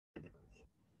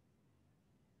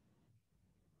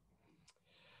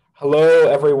Hello,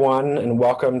 everyone, and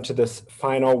welcome to this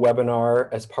final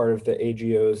webinar as part of the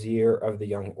AGO's Year of the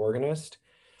Young Organist.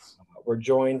 We're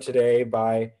joined today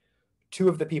by two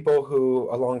of the people who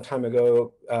a long time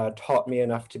ago taught me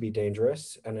enough to be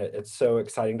dangerous, and it's so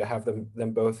exciting to have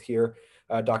them both here,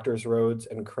 Drs. Rhodes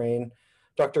and Crane.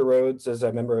 Dr. Rhodes is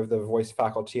a member of the voice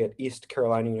faculty at East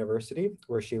Carolina University,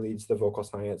 where she leads the vocal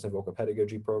science and vocal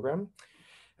pedagogy program.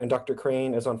 And Dr.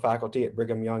 Crane is on faculty at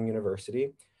Brigham Young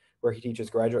University, where he teaches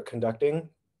graduate conducting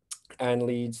and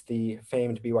leads the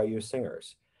famed BYU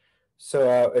Singers.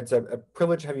 So it's a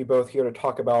privilege to have you both here to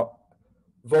talk about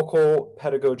vocal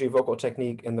pedagogy, vocal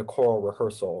technique in the choral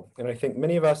rehearsal. And I think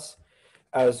many of us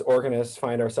as organists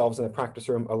find ourselves in the practice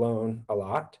room alone a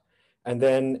lot. And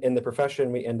then in the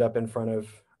profession, we end up in front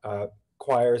of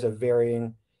choirs of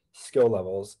varying skill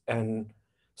levels. And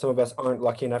some of us aren't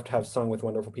lucky enough to have sung with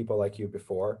wonderful people like you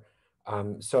before.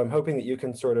 So I'm hoping that you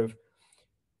can sort of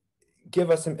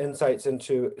give us some insights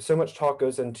into, so much talk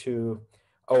goes into,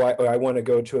 I want to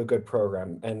go to a good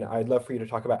program. And I'd love for you to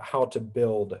talk about how to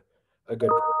build a good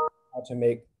program, how to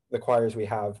make the choirs we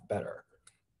have better.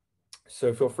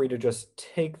 So feel free to just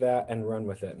take that and run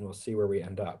with it, and we'll see where we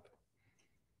end up.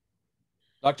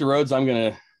 Dr. Rhodes, I'm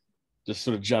going to just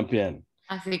sort of jump in.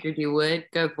 I figured you would.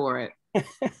 Go for it.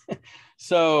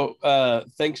 So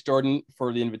thanks, Jordan,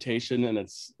 for the invitation. And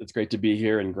it's great to be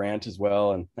here, and Grant as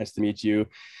well. And nice to meet you.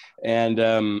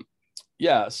 And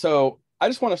yeah, so I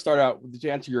just want to start out to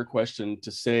answer your question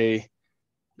to say,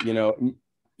 when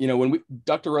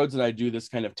Dr. Rhodes and I do this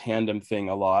kind of tandem thing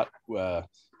a lot,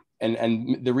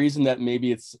 and the reason that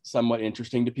maybe it's somewhat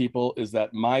interesting to people is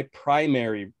that my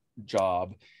primary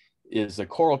job is a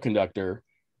choral conductor,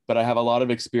 but I have a lot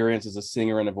of experience as a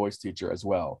singer and a voice teacher as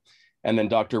well. And then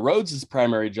Dr. Rhodes'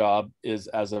 primary job is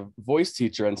as a voice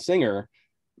teacher and singer,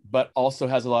 but also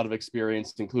has a lot of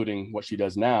experience, including what she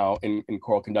does now in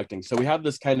choral conducting. So we have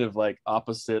this kind of like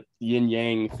opposite yin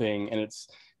yang thing, and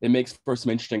it makes for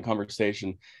some interesting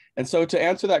conversation. And so to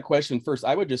answer that question first,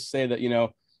 I would just say that,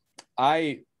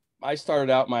 I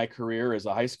started out my career as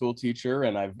a high school teacher,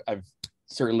 and I've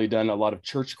certainly done a lot of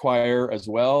church choir as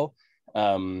well.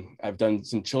 I've done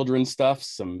some children's stuff,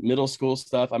 some middle school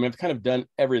stuff. I mean, I've kind of done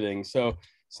everything. So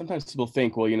sometimes people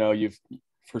think, well,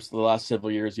 for the last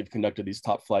several years, you've conducted these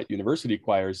top flight university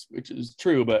choirs, which is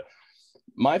true. But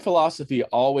my philosophy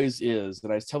always is,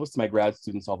 and I tell this to my grad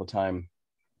students all the time,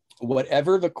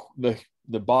 whatever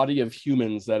the body of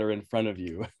humans that are in front of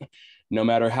you, no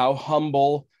matter how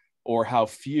humble or how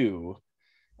few,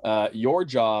 your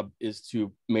job is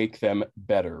to make them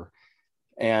better.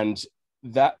 And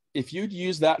that if you'd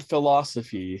use that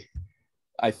philosophy,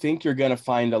 I think you're going to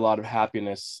find a lot of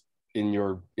happiness in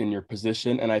your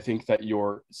position. And I think that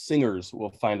your singers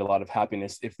will find a lot of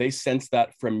happiness if they sense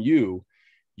that from you.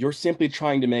 You're simply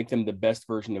trying to make them the best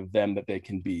version of them that they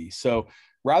can be. So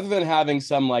rather than having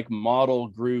some like model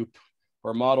group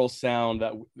or model sound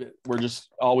that we're just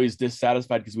always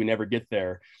dissatisfied because we never get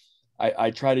there, I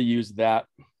try to use that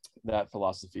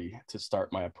philosophy to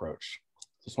start my approach.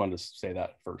 Just wanted to say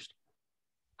that first.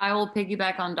 I will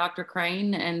piggyback on Dr.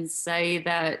 Crane and say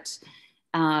that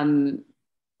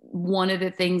one of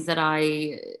the things that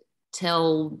I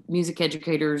tell music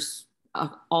educators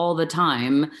all the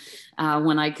time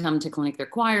when I come to clinic their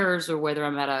choirs, or whether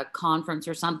I'm at a conference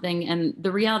or something, and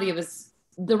the reality of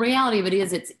it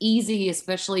is it's easy,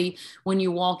 especially when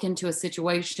you walk into a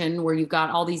situation where you've got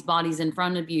all these bodies in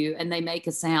front of you and they make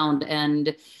a sound.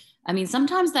 And I mean,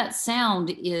 sometimes that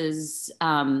sound is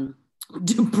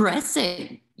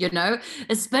depressing,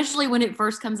 especially when it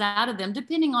first comes out of them,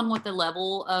 depending on what the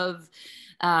level of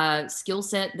skill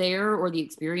set there, or the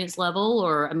experience level,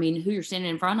 or who you're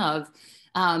standing in front of.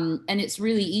 And it's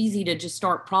really easy to just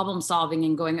start problem solving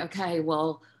and going, okay,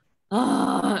 well,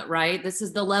 right, this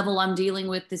is the level I'm dealing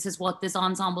with. This is what this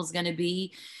ensemble is going to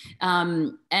be.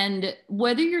 And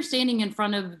whether you're standing in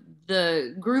front of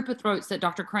the group of throats that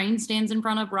Dr. Crane stands in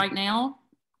front of right now,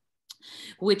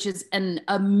 which is an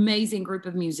amazing group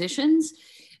of musicians,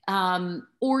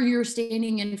 or you're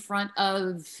standing in front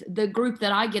of the group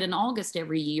that I get in August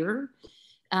every year,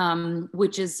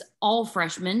 which is all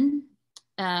freshmen,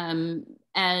 and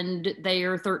they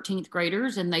are 13th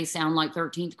graders, and they sound like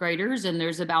 13th graders, and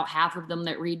there's about half of them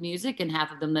that read music and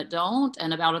half of them that don't,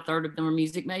 and about a third of them are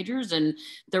music majors, and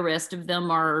the rest of them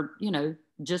are,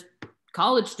 just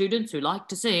college students who like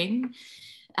to sing.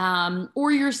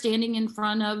 Or you're standing in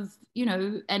front of,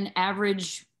 an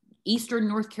average Eastern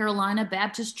North Carolina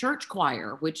Baptist church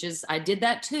choir, which is, I did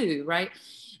that too, right?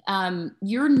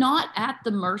 You're not at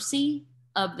the mercy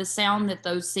of the sound that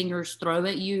those singers throw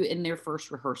at you in their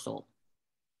first rehearsal,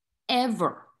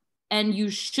 ever. and you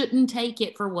shouldn't take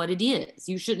it for what it is.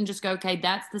 You shouldn't just go, okay,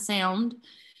 that's the sound.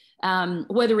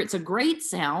 Whether it's a great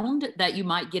sound that you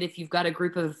might get if you've got a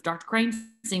group of Dr. Crane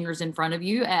singers in front of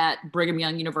you at Brigham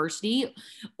Young University,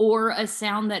 or a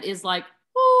sound that is like,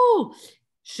 oh,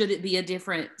 should it be a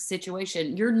different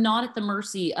situation? You're not at the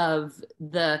mercy of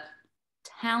the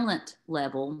talent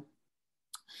level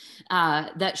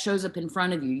that shows up in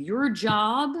front of you. Your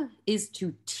job is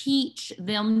to teach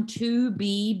them to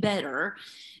be better.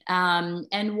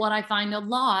 And what I find a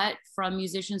lot from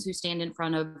musicians who stand in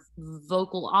front of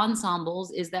vocal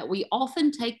ensembles is that we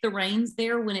often take the reins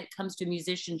there when it comes to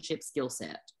musicianship skill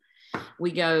set.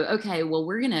 We go, okay, well,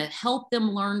 we're going to help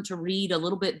them learn to read a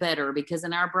little bit better, because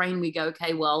in our brain we go,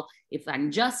 okay, well, if I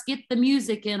can just get the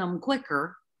music in them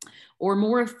quicker or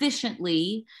more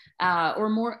efficiently or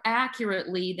more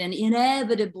accurately, then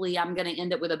inevitably I'm going to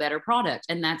end up with a better product.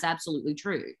 And that's absolutely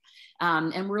true.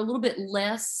 And we're a little bit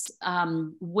less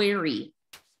wary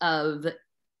of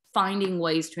finding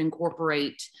ways to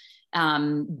incorporate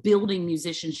building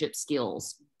musicianship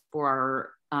skills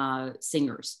for our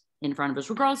singers in front of us,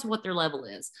 regardless of what their level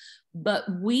is. But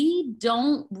we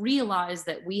don't realize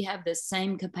that we have the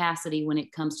same capacity when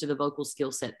it comes to the vocal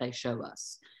skill set they show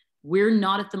us. We're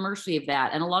not at the mercy of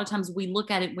that. And a lot of times we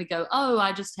look at it and we go, oh,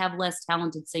 I just have less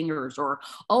talented singers, or,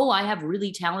 oh, I have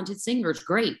really talented singers.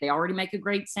 Great. They already make a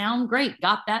great sound. Great.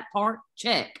 Got that part.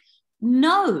 Check.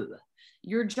 No,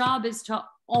 your job is to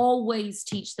always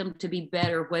teach them to be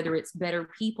better, whether it's better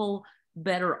people,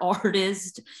 better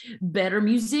artists, better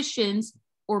musicians,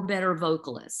 or better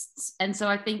vocalists. And so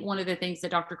I think one of the things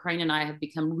that Dr. Crane and I have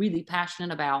become really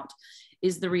passionate about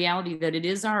is the reality that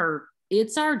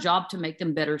it's our job to make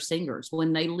them better singers.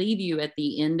 When they leave you at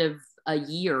the end of a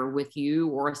year with you,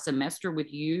 or a semester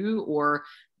with you, or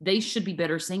they should be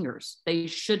better singers. They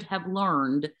should have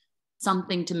learned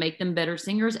something to make them better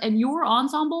singers. And your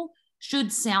ensemble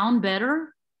should sound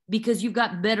better because you've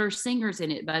got better singers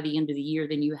in it by the end of the year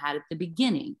than you had at the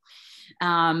beginning.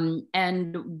 And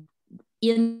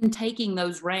in taking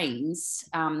those reins,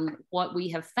 what we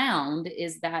have found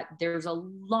is that there's a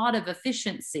lot of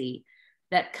efficiency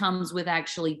that comes with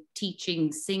actually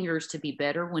teaching singers to be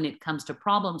better when it comes to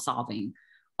problem solving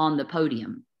on the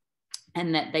podium,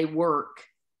 and that they work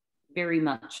very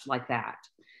much like that.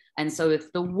 And so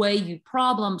if the way you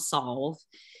problem solve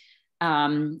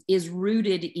is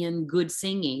rooted in good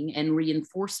singing and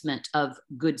reinforcement of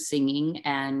good singing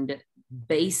and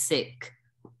basic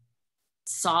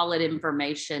solid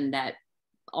information that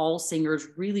all singers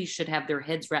really should have their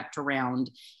heads wrapped around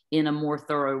in a more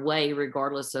thorough way,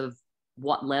 regardless of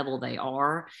what level they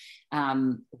are,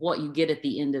 what you get at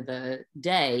the end of the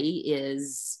day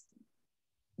is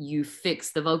you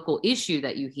fix the vocal issue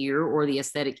that you hear or the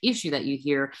aesthetic issue that you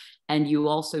hear, and you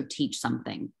also teach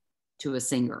something to a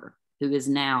singer who is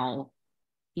now,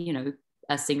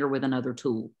 a singer with another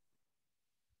tool.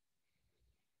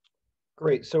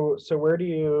 Great. So where do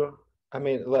you,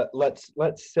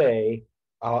 let's say,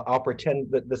 I'll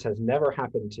pretend that this has never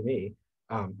happened to me.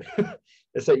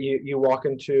 Is that you walk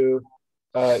into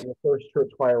your first church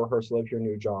choir rehearsal of your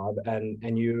new job,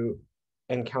 and you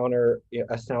encounter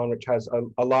a sound which has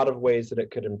a lot of ways that it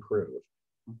could improve.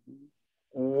 Mm-hmm.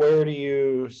 Where do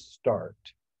you start?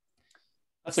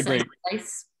 That's a great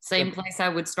same place I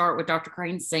would start with Dr.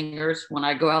 Crane's singers when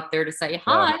I go out there to say,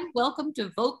 hi, welcome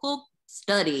to vocal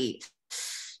study.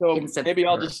 So maybe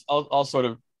I'll sort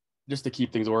of, just to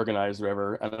keep things organized,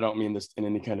 whatever, and I don't mean this in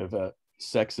any kind of a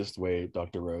sexist way,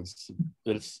 Dr. Rhodes.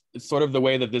 It's sort of the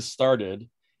way that this started,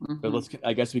 but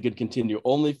I guess we could continue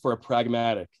only for a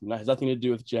pragmatic. It has nothing to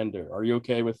do with gender. Are you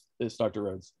okay with this, Dr.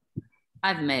 Rhodes?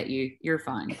 I've met you. You're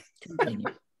fine. Continue.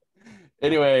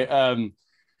 Anyway,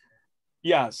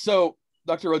 so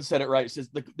Dr. Rhodes said it right. It says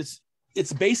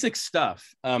it's basic stuff,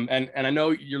 and I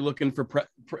know you're looking for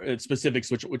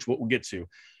specifics, which we'll get to,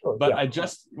 but I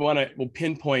just want to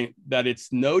pinpoint that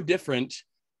it's no different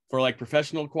for like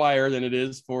professional choir than it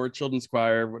is for children's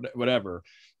choir, whatever.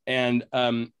 And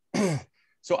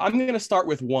so I'm going to start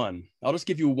with one. I'll just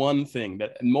give you one thing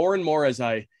that more and more as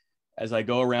I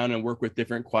go around and work with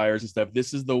different choirs and stuff,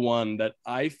 this is the one that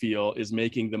I feel is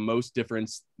making the most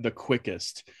difference the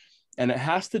quickest. And it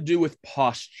has to do with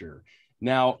posture.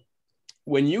 Now,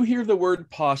 when you hear the word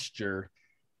posture,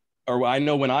 or I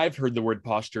know when I've heard the word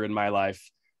posture in my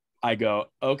life, I go,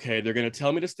 okay, they're going to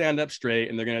tell me to stand up straight,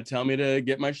 and they're going to tell me to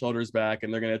get my shoulders back,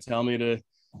 and they're going to tell me to,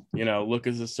 look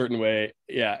as a certain way.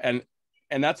 Yeah.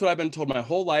 And that's what I've been told my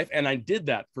whole life. And I did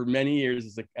that for many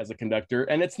years as a conductor,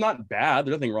 and it's not bad.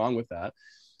 There's nothing wrong with that,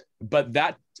 but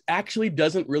that actually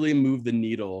doesn't really move the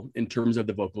needle in terms of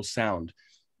the vocal sound.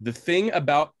 The thing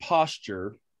about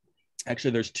posture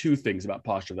actually, there's two things about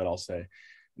posture that I'll say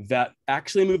that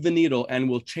actually move the needle and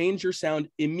will change your sound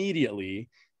immediately.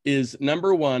 Is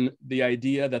number one, the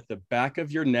idea that the back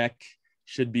of your neck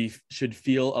should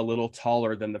feel a little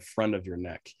taller than the front of your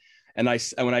neck. And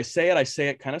when I say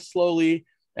it kind of slowly,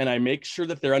 and I make sure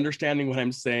that they're understanding what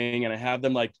I'm saying, and I have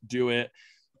them like do it.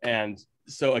 And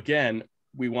so again,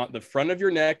 we want the front of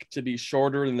your neck to be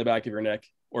shorter than the back of your neck,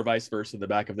 or vice versa, the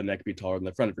back of the neck be taller than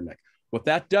the front of your neck. What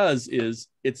that does is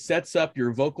it sets up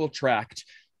your vocal tract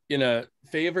in a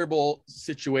favorable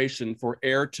situation for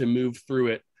air to move through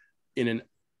it in an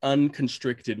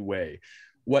unconstricted way.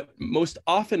 What most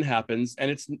often happens,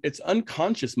 and it's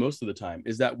unconscious most of the time,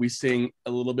 is that we sing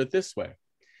a little bit this way,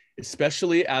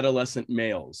 especially adolescent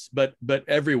males, but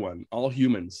everyone, all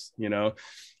humans, you know,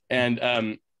 and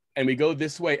we go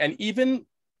this way, and even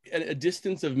a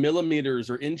distance of millimeters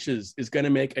or inches is going to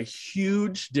make a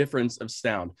huge difference of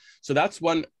sound. So that's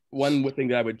one thing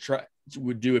that I would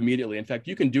do immediately. In fact,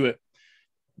 you can do it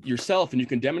yourself, and you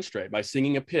can demonstrate by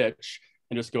singing a pitch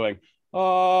and just going,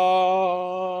 oh,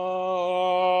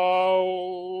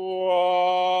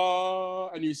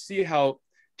 and you see how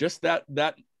just that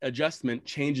adjustment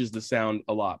changes the sound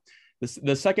a lot.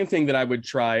 The second thing that I would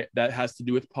try that has to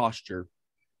do with posture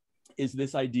is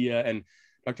this idea, and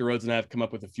Dr. Rhodes and I have come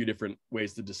up with a few different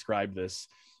ways to describe this.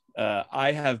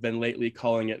 I have been lately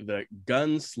calling it the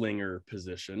gunslinger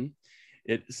position.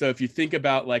 So if you think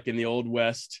about like in the Old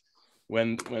West,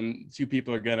 when two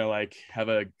people are gonna like have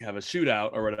a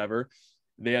shootout or whatever,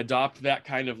 they adopt that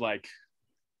kind of like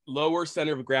lower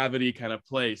center of gravity kind of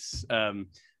place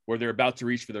where they're about to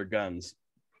reach for their guns.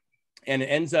 And it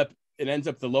ends up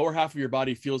the lower half of your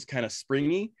body feels kind of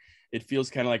springy. It feels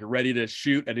kind of like ready to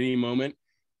shoot at any moment.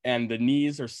 And the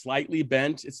knees are slightly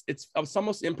bent. It's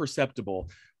almost imperceptible,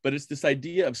 but it's this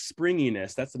idea of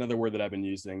springiness. That's another word that I've been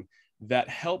using that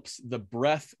helps the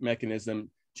breath mechanism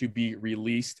to be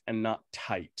released and not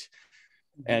tight.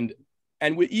 And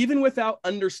even without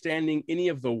understanding any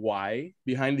of the why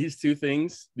behind these two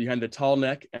things, behind the tall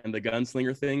neck and the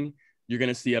gunslinger thing, you're going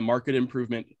to see a marked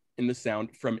improvement in the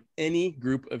sound from any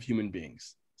group of human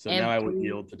beings. So now I will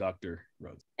yield to Dr.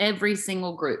 Rhodes. Every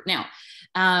single group. Now,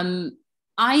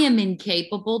 I am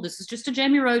incapable, this is just a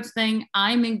Jami Rhodes thing,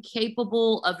 I'm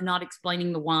incapable of not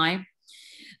explaining the why.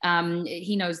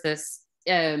 He knows this.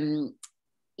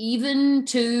 Even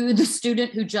to the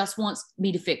student who just wants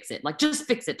me to fix it, like, just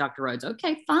fix it, Dr. Rhodes.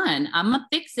 Okay, fine, I'm gonna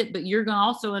fix it, but you're gonna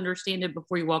also understand it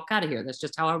before you walk out of here. That's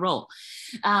just how I roll.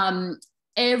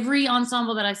 Every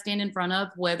ensemble that I stand in front of,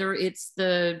 whether it's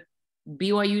the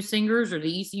BYU Singers or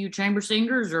the ECU Chamber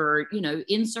Singers, or, you know,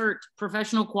 insert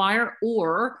professional choir,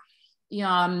 or you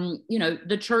know,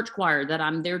 the church choir that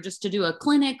I'm there just to do a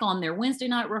clinic on their Wednesday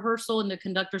night rehearsal, and the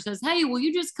conductor says, hey, will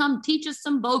you just come teach us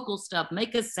some vocal stuff,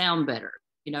 make us sound better,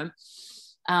 you know?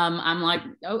 I'm like,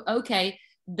 oh, okay.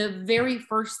 The very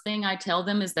first thing I tell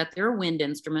them is that they're a wind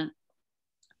instrument,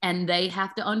 and they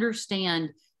have to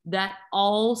understand that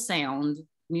all sound,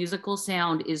 musical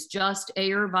sound, is just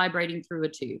air vibrating through a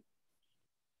tube.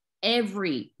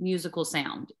 Every musical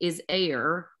sound is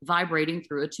air vibrating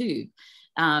through a tube.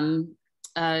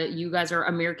 You guys are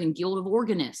American Guild of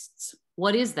Organists.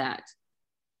 What is that?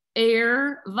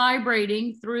 Air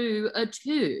vibrating through a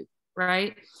tube,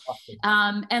 right?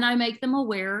 And I make them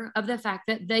aware of the fact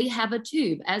that they have a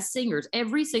tube as singers.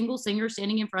 Every single singer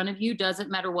standing in front of you, doesn't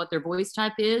matter what their voice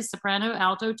type is, soprano,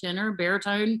 alto, tenor,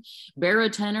 baritone,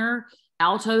 barotenor,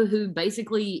 alto, who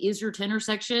basically is your tenor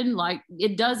section, like,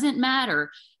 it doesn't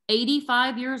matter.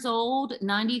 85 years old,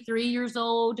 93 years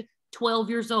old, 12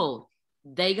 years old,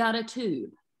 they got a tube,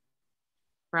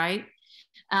 right?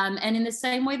 And in the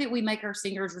same way that we make our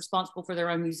singers responsible for their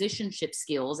own musicianship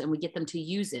skills and we get them to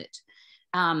use it,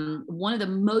 one of the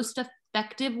most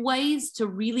effective ways to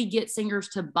really get singers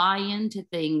to buy into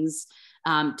things,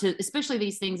 especially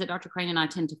these things that Dr. Crane and I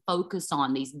tend to focus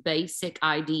on, these basic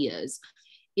ideas,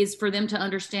 is for them to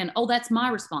understand, oh, that's my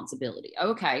responsibility.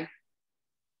 Okay,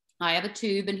 I have a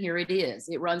tube and here it is.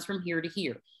 It runs from here to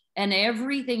here. And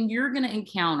everything you're going to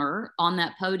encounter on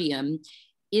that podium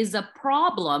is a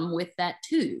problem with that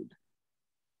tube,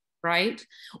 right?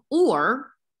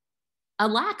 Or a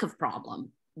lack of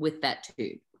problem with that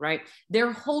tube, right?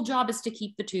 Their whole job is to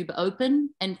keep the tube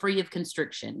open and free of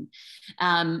constriction.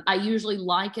 I usually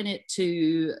liken it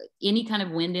to any kind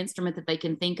of wind instrument that they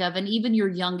can think of. And even your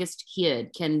youngest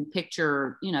kid can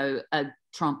picture, you know, a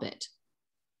trumpet,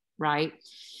 right?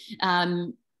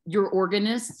 your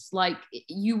organists, like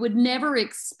you would never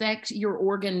expect your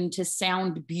organ to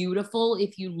sound beautiful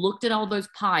if you looked at all those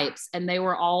pipes and they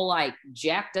were all like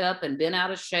jacked up and bent out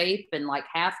of shape and like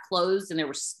half closed, and there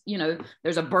was, you know,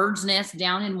 there's a bird's nest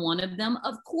down in one of them.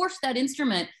 Of course that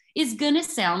instrument is going to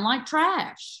sound like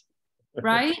trash,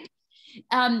 right?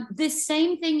 The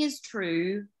same thing is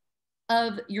true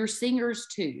of your singer's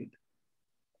tube,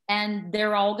 and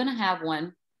they're all going to have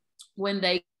one. When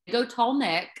they go tall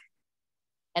neck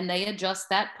and they adjust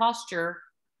that posture,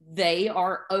 they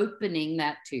are opening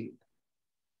that tube,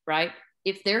 right?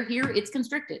 If they're here, it's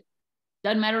constricted.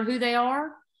 Doesn't matter who they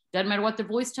are, doesn't matter what their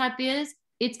voice type is,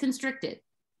 it's constricted.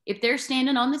 If they're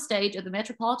standing on the stage of the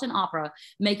Metropolitan Opera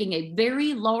making a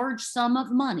very large sum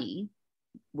of money,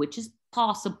 which is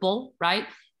possible, right?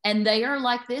 And they are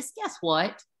like this, guess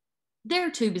what?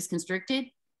 Their tube is constricted.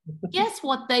 Guess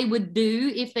what they would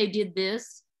do if they did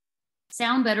this?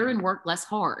 Sound better and work less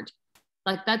hard.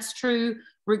 Like that's true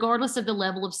regardless of the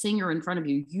level of singer in front of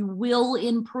you. You will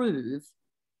improve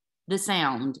the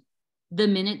sound the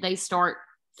minute they start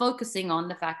focusing on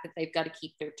the fact that they've got to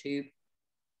keep their tube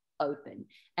open.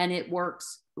 And it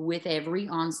works with every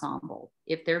ensemble.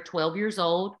 If they're 12 years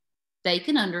old, they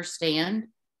can understand,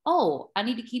 oh, I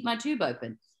need to keep my tube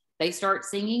open. They start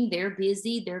singing, they're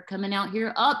busy, they're coming out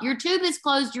here, oh, your tube is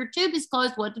closed, your tube is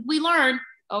closed. What did we learn?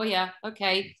 Oh yeah,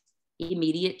 okay.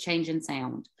 Immediate change in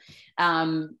sound.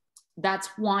 That's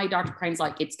why Dr. Crane's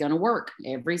like, it's going to work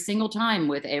every single time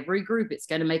with every group. It's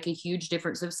going to make a huge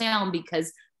difference of sound,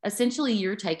 because essentially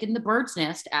you're taking the bird's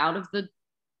nest out of the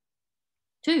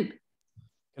tube.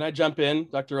 Can I jump in,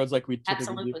 Dr. Rhodes, like we typically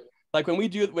Absolutely do? Like when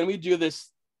we do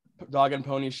this dog and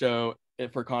pony show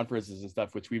for conferences and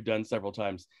stuff, which we've done several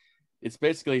times, it's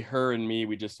basically her and me.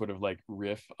 We just sort of like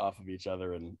riff off of each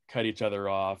other and cut each other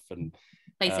off, and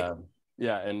basically.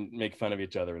 Yeah, and make fun of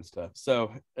each other and stuff.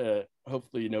 So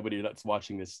hopefully nobody that's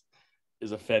watching this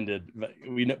is offended.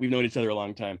 We've known each other a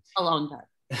long time. A long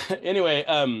time. Anyway,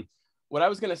 what I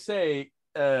was going to say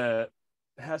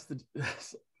has to.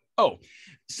 Oh,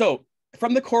 so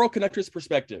from the choral conductor's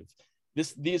perspective,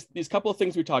 these couple of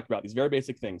things we talked about, these very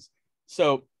basic things.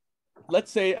 So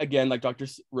let's say, again, like Dr.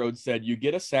 Rhodes said, you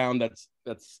get a sound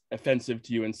that's offensive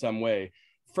to you in some way.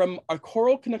 From a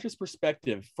choral conductor's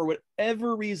perspective, for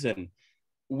whatever reason,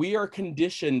 we are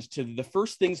conditioned to the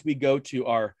first things we go to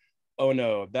are, oh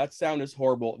no, that sound is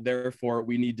horrible, therefore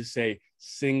we need to say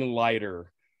sing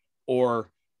lighter, or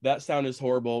that sound is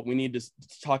horrible, we need to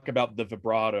talk about the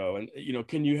vibrato, and you know,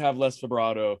 can you have less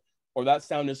vibrato, or that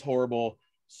sound is horrible,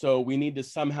 so we need to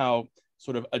somehow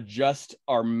sort of adjust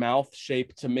our mouth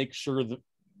shape to make sure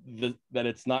that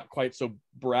it's not quite so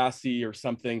brassy or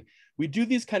something. We do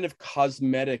these kind of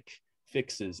cosmetic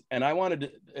fixes, and I wanted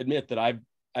to admit that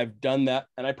I've done that,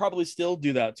 and I probably still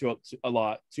do that to a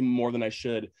lot, to more than I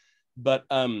should. But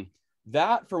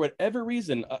that, for whatever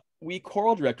reason, we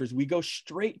choral directors, we go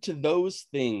straight to those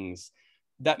things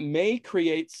that may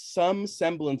create some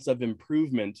semblance of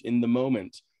improvement in the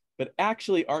moment, but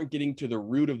actually aren't getting to the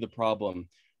root of the problem,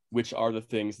 which are the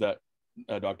things that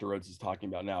Dr. Rhodes is talking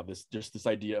about now, this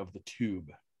idea of the tube.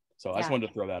 So I just wanted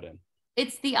to throw that in.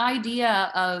 It's the idea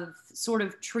of sort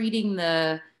of treating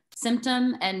the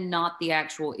symptom and not the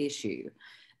actual issue.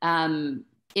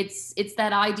 It's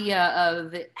that idea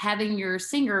of having your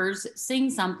singers sing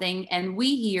something and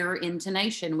we hear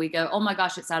intonation. We go, oh my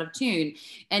gosh, it's out of tune.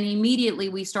 And immediately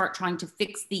we start trying to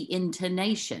fix the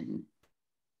intonation,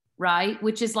 right?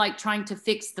 Which is like trying to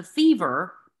fix the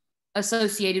fever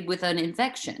associated with an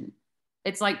infection.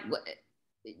 It's like,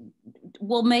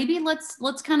 well, maybe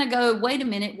let's kind of go, wait a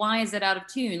minute, why is it out of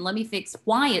tune? Let me fix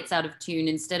why it's out of tune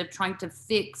instead of trying to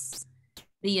fix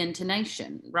the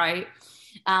intonation, right?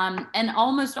 And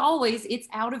almost always it's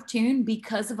out of tune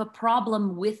because of a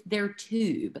problem with their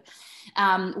tube,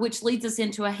 which leads us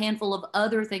into a handful of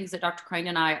other things that Dr. Crane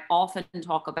and I often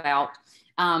talk about.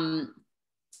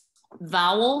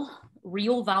 Vowel,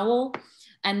 real vowel,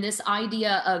 and this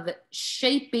idea of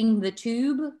shaping the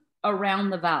tube around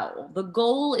the vowel. The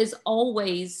goal is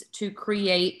always to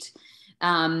create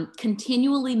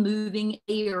continually moving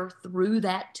air through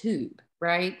that tube,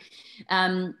 right?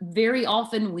 Very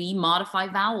often we modify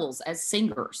vowels as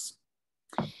singers.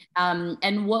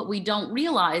 And what we don't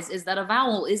realize is that a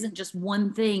vowel isn't just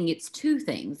one thing, it's two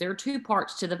things. There are two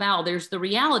parts to the vowel. There's the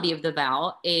reality of the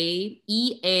vowel, A,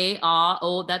 E, A, Ah,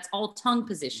 O, that's all tongue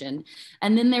position.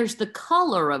 And then there's the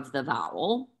color of the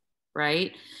vowel,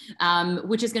 right?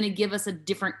 Which is going to give us a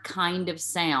different kind of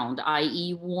sound,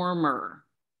 i.e. warmer,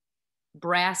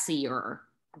 brassier,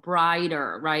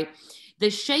 brighter, right? The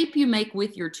shape you make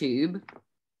with your tube,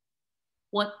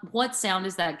 what sound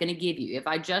is that going to give you? If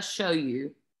I just show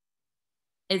you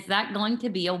Is that going to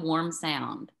be a warm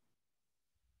sound?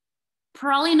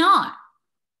 Probably not.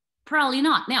 Probably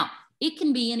not. Now, it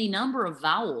can be any number of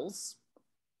vowels,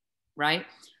 right?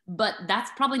 But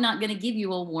that's probably not going to give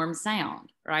you a warm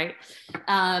sound, right?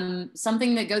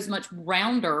 Something that goes much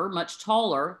rounder, much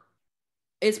taller,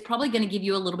 is probably going to give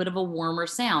you a little bit of a warmer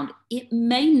sound. It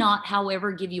may not,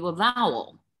 however, give you a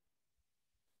vowel,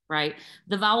 right?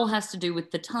 The vowel has to do with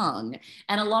the tongue.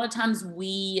 And a lot of times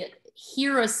we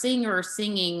hear a singer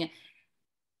singing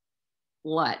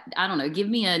what? I don't know. Give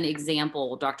me an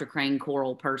example, Dr. Crane,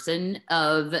 choral person,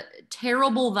 of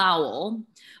terrible vowel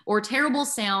or terrible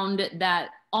sound that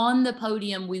on the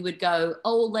podium we would go,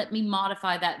 oh, let me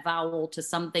modify that vowel to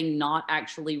something not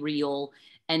actually real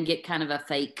and get kind of a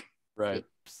fake. Right.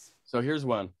 So here's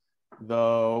one.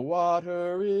 The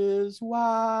water is wide.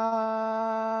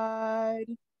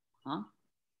 Huh?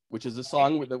 Which is a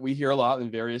song that we hear a lot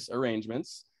in various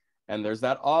arrangements. And there's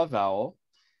that ah vowel.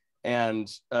 And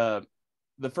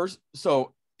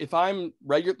so if I'm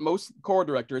most choral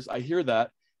directors, I hear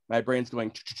that, my brain's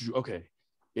going, okay,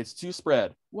 it's too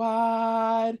spread,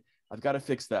 wide. I've got to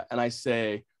fix that. And I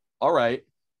say, all right,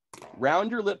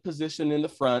 round your lip position in the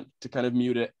front to kind of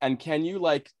mute it. And can you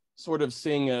like sort of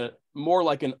sing more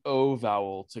like an O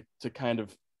vowel to kind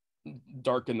of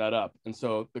darken that up? And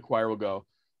so the choir will go,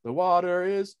 the water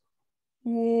is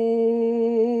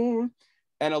warm.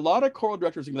 And a lot of choral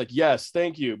directors are like, yes,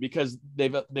 thank you, because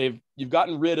you've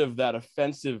gotten rid of that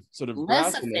offensive sort of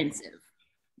less offensive.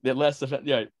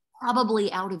 Yeah.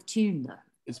 Probably out of tune though.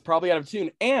 It's probably out of tune,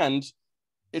 and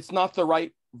it's not the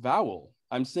right vowel.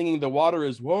 I'm singing the water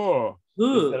is whoa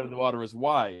instead of the water is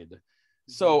wide.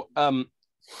 So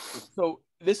so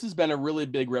this has been a really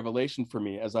big revelation for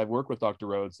me as I've worked with Dr.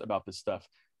 Rhodes about this stuff.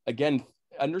 Again,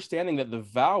 understanding that the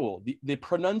vowel, the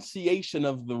pronunciation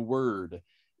of the word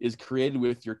is created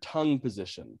with your tongue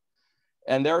position.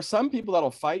 And there are some people that'll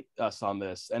fight us on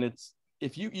this. And it's,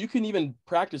 if you can even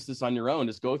practice this on your own,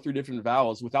 just go through different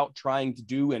vowels without trying to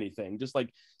do anything, just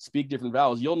like speak different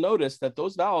vowels, you'll notice that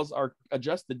those vowels are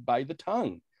adjusted by the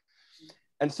tongue.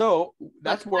 And so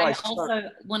that's where I start. Also,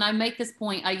 when I make this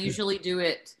point, I usually do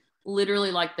it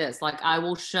literally like this. Like I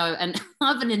will show, and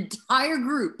I have an entire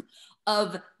group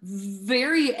of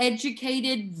very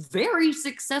educated, very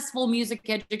successful music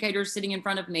educators sitting in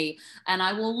front of me. And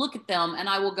I will look at them and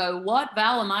I will go, what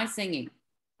vowel am I singing?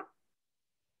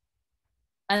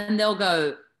 And they'll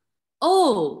go,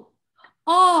 oh,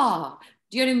 ah.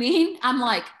 Do you know what I mean? I'm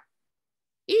like,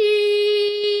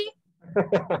 E,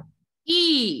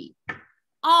 E,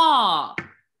 ah,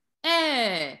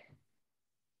 eh.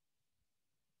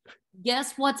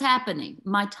 Guess what's happening?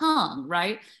 My tongue,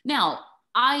 right? Now,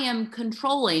 I am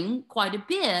controlling quite a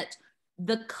bit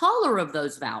the color of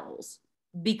those vowels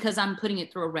because I'm putting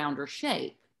it through a rounder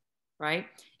shape, right?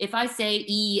 If I say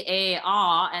E, A,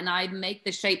 ah, and I make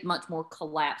the shape much more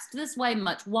collapsed this way,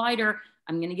 much wider,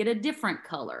 I'm going to get a different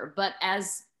color. But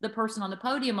as the person on the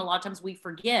podium, a lot of times we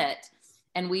forget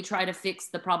and we try to fix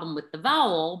the problem with the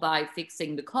vowel by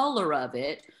fixing the color of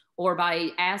it, or by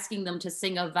asking them to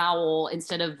sing a vowel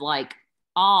instead of like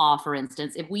ah, for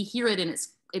instance. If we hear it and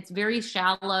it's very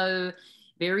shallow,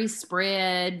 very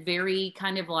spread, very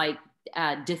kind of like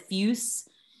diffuse,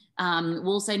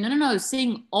 we'll say, no,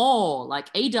 sing all, like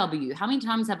AW. How many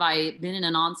times have I been in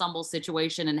an ensemble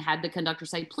situation and had the conductor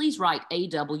say, please write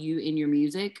AW in your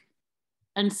music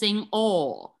and sing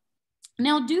all.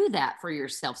 Now do that for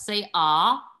yourself. Say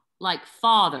ah, like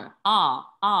father, ah,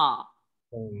 ah,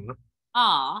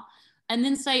 ah, and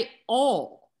then say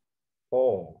all.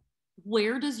 All.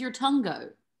 Where does your tongue go?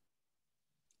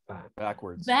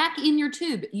 Backwards. Back in your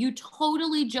tube. You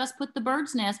totally just put the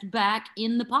bird's nest back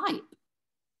in the pipe,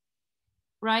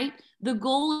 right? The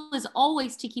goal is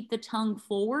always to keep the tongue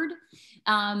forward,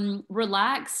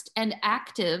 relaxed and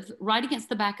active right against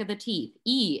the back of the teeth.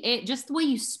 Just the way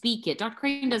you speak it. Dr.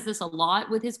 Crane does this a lot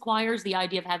with his choirs, the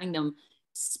idea of having them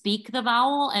speak the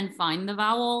vowel and find the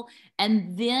vowel,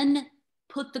 and then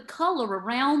put the color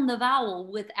around the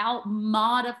vowel without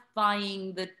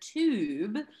modifying the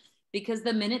tube, because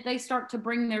the minute they start to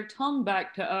bring their tongue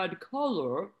back to add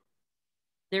color,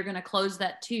 they're going to close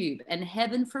that tube. And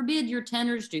heaven forbid your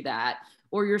tenors do that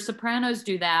or your sopranos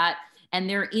do that, and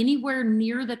they're anywhere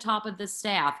near the top of the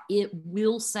staff, it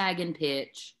will sag and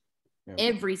pitch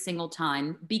every single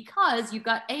time because you've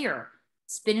got air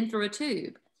spinning through a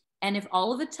tube. And if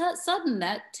all of a sudden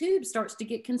that tube starts to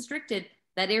get constricted,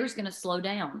 that air is going to slow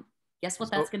down. Guess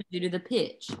what that's going to do to the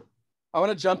pitch? I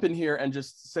want to jump in here and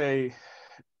just say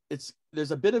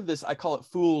there's a bit of this, I call it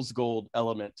fool's gold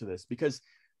element to this, because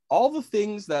all the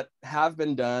things that have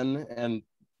been done and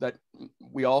that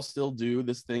we all still do,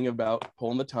 this thing about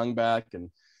pulling the tongue back and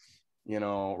you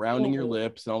know, rounding your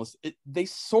lips and all this, they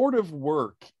sort of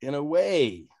work in a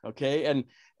way, okay?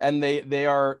 And they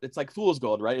are, it's like fool's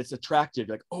gold, right? It's attractive,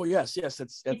 like, oh yes,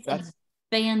 that's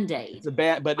Band-Aid.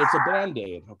 But it's a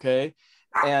Band-Aid, okay?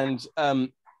 And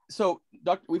so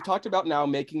we've talked about now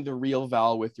making the real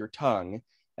vowel with your tongue,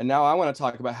 and now I want to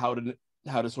talk about how to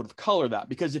sort of color that,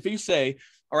 because if you say,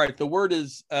 all right, the word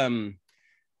is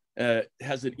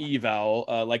has an E vowel,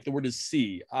 like the word is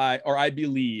see, I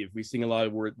believe. We sing a lot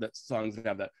of songs that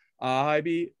have that. I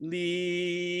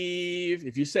believe.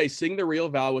 If you say sing the real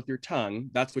vowel with your tongue,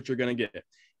 that's what you're going to get.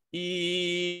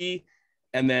 E.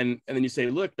 And then you say,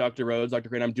 look, Dr. Rhodes, Dr.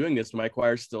 Crane, I'm doing this, but my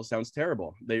choir still sounds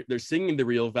terrible. They're singing the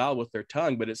real vowel with their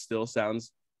tongue, but it still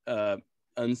sounds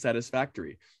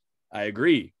unsatisfactory. I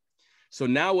agree. So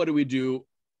now what do we do?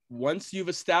 Once you've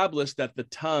established that the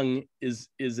tongue is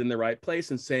in the right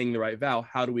place and saying the right vowel,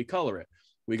 how do we color it?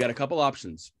 We got a couple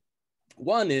options.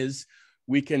 One is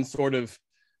we can sort of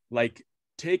like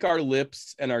take our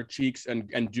lips and our cheeks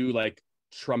and do like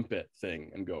trumpet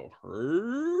thing and go,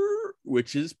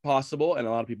 which is possible, and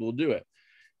a lot of people will do it.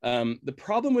 The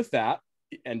problem with that,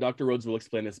 and Dr. Rhodes will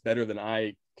explain this better than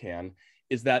I can,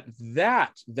 is that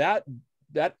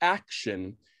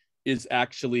action is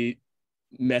actually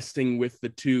messing with the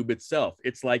tube itself.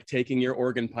 It's like taking your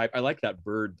organ pipe. I like that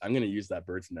bird. I'm going to use that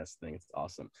bird's nest thing. It's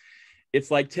awesome. It's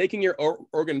like taking your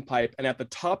organ pipe and at the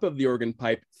top of the organ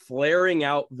pipe, flaring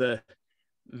out the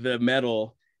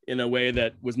metal in a way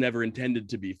that was never intended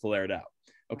to be flared out.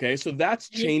 Okay, so that's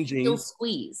changing. It's still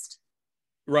squeezed.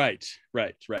 Right.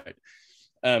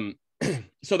 So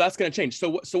that's going to change.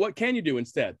 So what can you do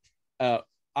instead?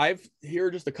 Here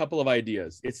are just a couple of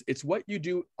ideas. It's what you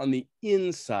do on the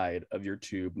inside of your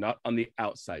tube, not on the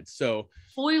outside. So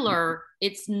spoiler,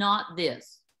 it's not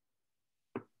this.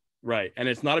 Right, and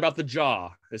it's not about the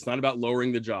jaw. It's not about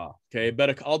lowering the jaw. Okay,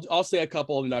 but I'll say a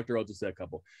couple, and Dr. Rhodes will say a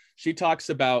couple. She talks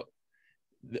about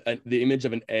the image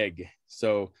of an egg.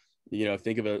 So you know,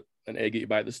 think of an egg that you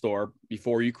buy at the store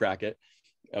before you crack it.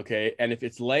 Okay, and if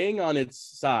it's laying on its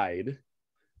side,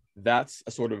 that's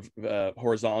a sort of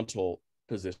horizontal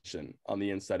position on the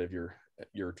inside of your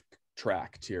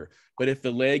tract here. But if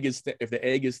the egg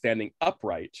is standing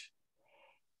upright,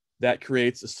 that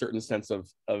creates a certain sense of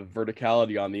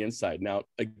verticality on the inside. Now,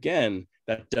 again,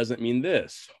 that doesn't mean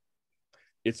this.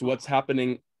 It's what's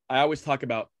happening. I always talk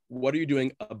about what are you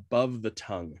doing above the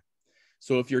tongue.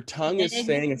 So if your tongue is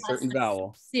saying a certain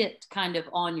vowel, sit kind of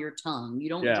on your tongue. You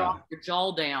don't drop your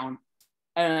jaw down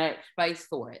and space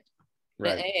for it.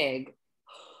 Right. The egg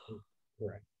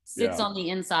sits on the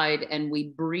inside, and we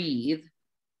breathe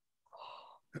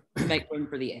to make room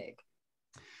for the egg.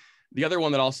 The other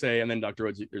one that I'll say, and then Dr.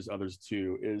 Rhodes, there's others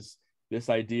too, is this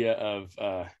idea of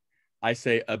I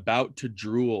say about to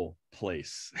drool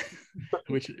place,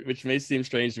 which may seem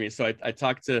strange to me. So I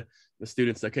talk to the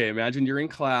students. Okay, imagine you're in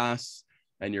class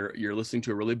and you're listening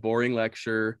to a really boring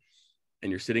lecture, and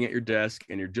you're sitting at your desk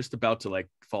and you're just about to like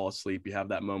fall asleep. You have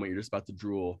that moment, you're just about to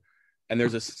drool, and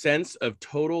there's a sense of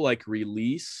total like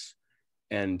release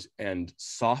and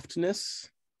softness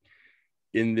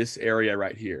in this area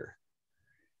right here,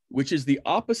 which is the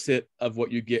opposite of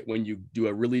what you get when you do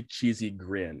a really cheesy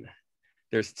grin.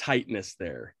 There's tightness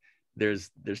there. There's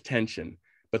tension.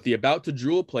 But the about to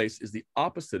drool place is the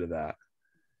opposite of that.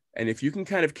 And if you can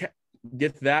kind of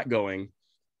get that going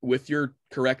with your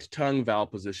correct tongue vowel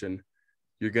position,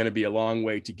 you're going to be a long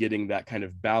way to getting that kind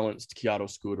of balanced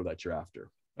chiaroscuro that you're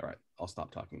after. All right, I'll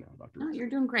stop talking now, Dr. No, you're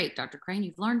doing great, Dr. Crane.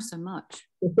 You've learned so much.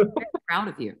 I'm very proud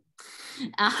of you.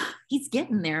 He's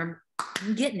getting there.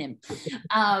 I'm getting him.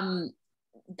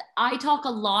 I talk a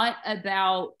lot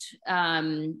about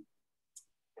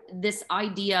this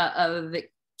idea of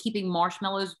keeping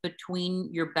marshmallows between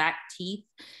your back teeth.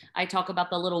 I talk about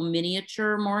the little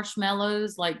miniature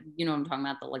marshmallows, like, you know what I'm talking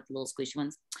about, the little squishy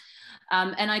ones.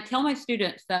 And I tell my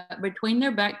students that between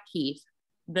their back teeth,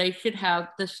 they should have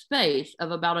the space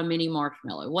of about a mini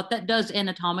marshmallow. What that does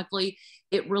anatomically,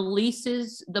 it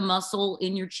releases the muscle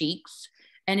in your cheeks,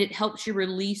 and it helps you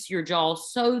release your jaw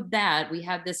so that we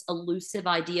have this elusive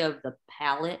idea of the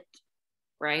palate,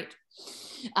 right?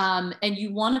 And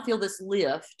you want to feel this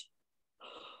lift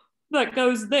that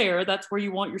goes there. That's where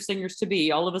you want your singers to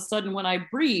be. All of a sudden, when I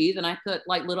breathe and I put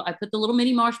the little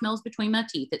mini marshmallows between my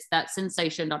teeth, it's that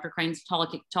sensation. Dr. Crane's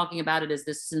talking about it as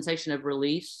this sensation of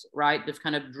release, right? This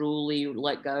kind of drooly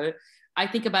let go. I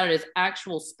think about it as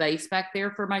actual space back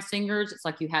there for my singers. It's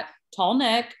like you have tall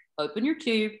neck, open your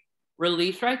tube,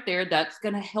 release right there. That's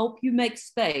going to help you make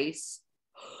space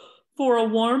for a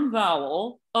warm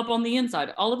vowel up on the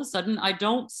inside. All of a sudden, I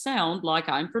don't sound like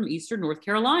I'm from Eastern North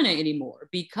Carolina anymore,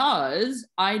 because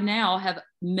I now have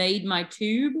made my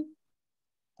tube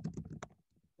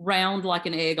round like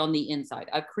an egg on the inside.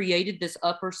 I've created this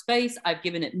upper space. I've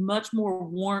given it much more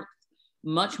warmth,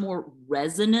 much more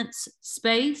resonance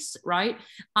space, right?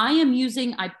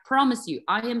 I promise you,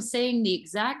 I am saying the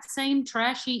exact same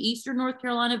trashy Eastern North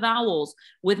Carolina vowels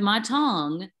with my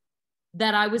tongue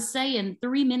that I was saying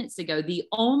 3 minutes ago. The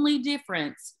only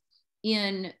difference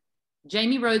in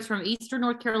Jami Rhodes from Eastern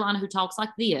North Carolina, who talks like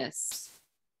this,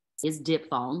 is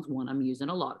diphthongs. One, I'm using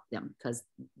a lot of them because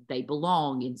they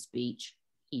belong in speech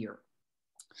here.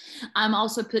 I'm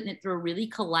also putting it through a really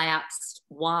collapsed,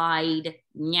 wide,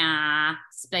 nya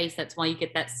space. That's why you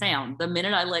get that sound. The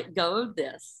minute I let go of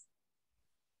this,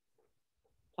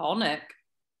 tall neck,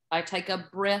 I take a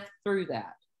breath through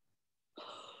that.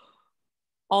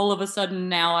 All of a sudden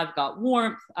now I've got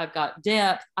warmth, I've got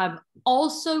depth. I've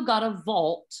also got a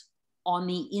vault on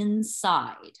the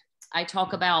inside. I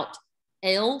talk about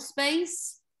L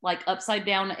space, like upside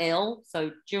down L.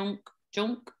 So junk,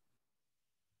 junk,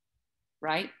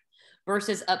 right?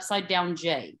 Versus upside down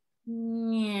J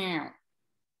on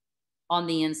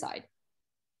the inside.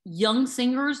 Young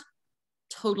singers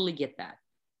totally get that.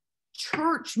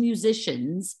 Church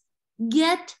musicians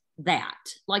get that.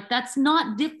 Like, that's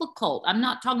not difficult. I'm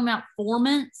not talking about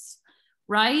formants,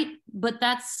 right? But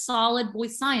that's solid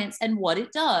voice science. And what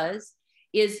it does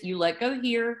is you let go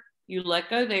here, you let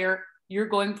go there. You're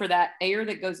going for that air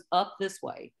that goes up this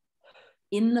way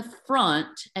in the front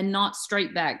and not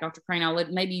straight back. Dr. Crane,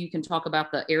 maybe you can talk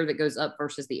about the air that goes up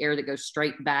versus the air that goes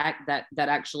straight back. That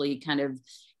actually kind of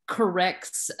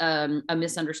corrects a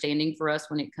misunderstanding for us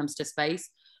when it comes to space.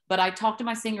 But I talk to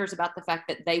my singers about the fact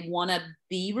that they want to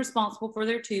be responsible for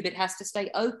their tube. It has to stay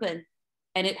open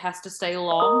and it has to stay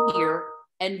along here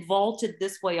and vaulted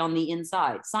this way on the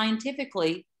inside.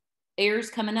 Scientifically, air's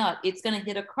coming up, it's going to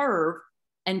hit a curve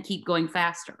and keep going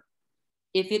faster.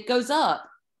 If it goes up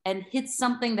and hits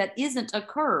something that isn't a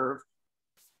curve,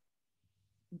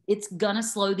 it's going to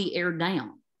slow the air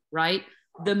down, right?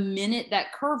 The minute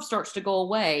that curve starts to go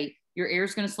away, your air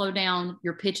is going to slow down,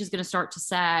 your pitch is going to start to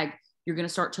sag, you're going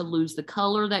to start to lose the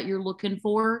color that you're looking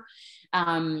for.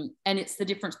 And it's the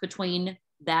difference between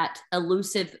that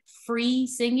elusive free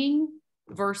singing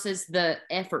versus the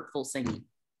effortful singing.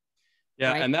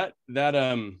 Yeah, right? and that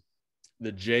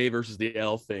the J versus the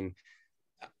L thing,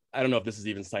 I don't know if this is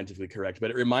even scientifically correct, but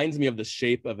it reminds me of the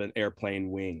shape of an airplane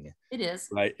wing. It is.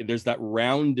 Right? There's that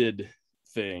rounded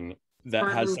thing that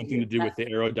has something to do with the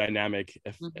aerodynamic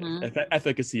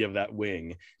efficacy of that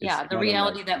wing. Yeah, the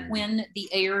reality that when the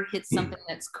air hits something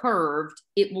that's curved,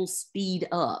 it will speed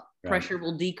up. Right. Pressure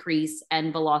will decrease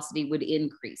and velocity would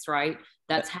increase, right?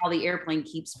 That's how the airplane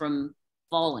keeps from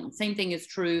falling. Same thing is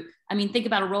true. I mean, think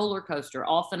about a roller coaster.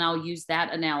 Often I'll use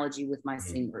that analogy with my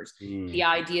singers. The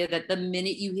idea that the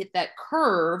minute you hit that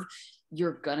curve,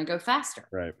 you're going to go faster.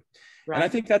 Right. And I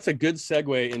think that's a good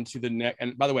segue into the next.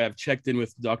 And by the way, I've checked in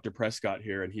with Dr. Prescott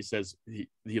here, and he says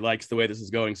he likes the way this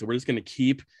is going. So we're just going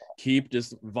to keep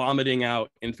just vomiting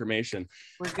out information.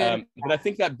 We're good. But I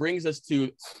think that brings us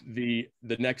to the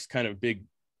next kind of big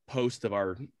post of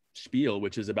our spiel,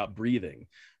 which is about breathing.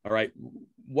 All right.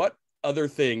 What other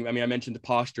thing? I mean, I mentioned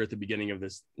posture at the beginning of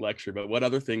this lecture, but what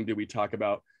other thing do we talk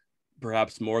about,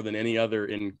 perhaps more than any other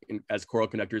in as choral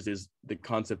conductors, is the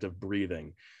concept of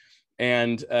breathing.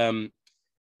 And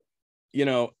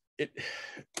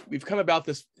we've come about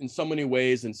this in so many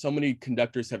ways, and so many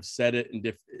conductors have said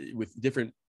it with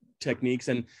different techniques,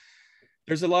 and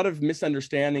there's a lot of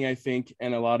misunderstanding, I think,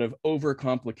 and a lot of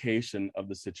overcomplication of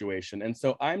the situation. And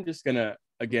so I'm just gonna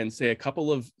again say a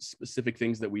couple of specific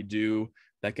things that we do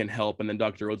that can help, and then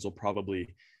Dr. Rhodes will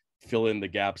probably fill in the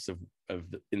gaps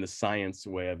in the science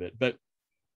way of it. But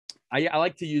I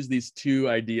like to use these two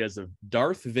ideas of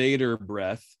Darth Vader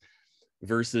breath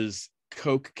versus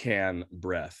Coke can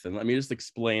breath. And let me just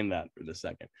explain that for a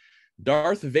second.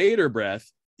 Darth Vader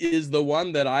breath is the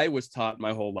one that I was taught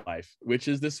my whole life, which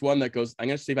is this one that goes, I'm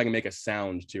going to see if I can make a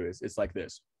sound to it. It's like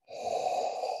this.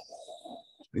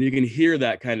 And you can hear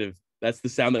that kind of, that's the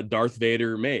sound that Darth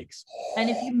Vader makes. And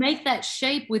if you make that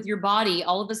shape with your body,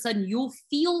 all of a sudden you'll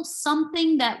feel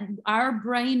something that our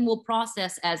brain will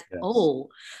process as, yes. Oh,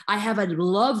 I have a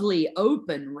lovely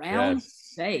open round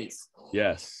face.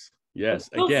 Yes.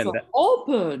 Again,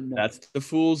 open. That's the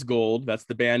fool's gold. That's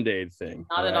the Band-Aid thing.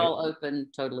 Not at all open,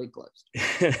 totally closed.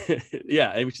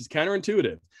 Yeah, which is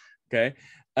counterintuitive. Okay.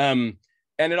 And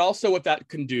it also, what that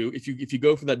can do, if you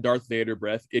go for that Darth Vader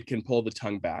breath, it can pull the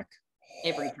tongue back.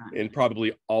 Every time. And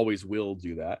probably always will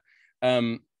do that.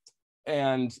 And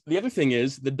the other thing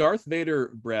is the Darth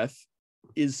Vader breath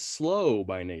is slow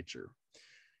by nature.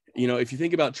 You know, if you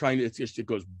think about trying to, it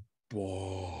goes,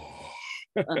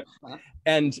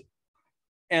 and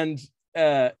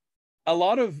a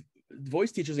lot of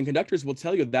voice teachers and conductors will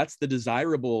tell you that's the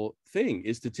desirable thing,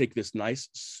 is to take this nice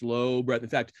slow breath. In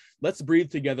fact, let's breathe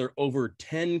together over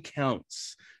 10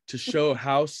 counts to show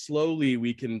how slowly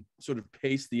we can sort of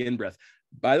pace the in-breath.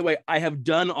 By the way, I have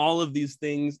done all of these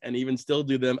things and even still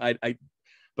do them.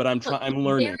 But I'm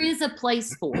learning. There is a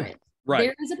place for it. Right.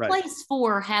 There is a place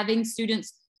for having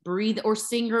students breathe, or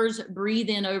singers breathe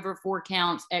in over 4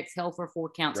 counts, exhale for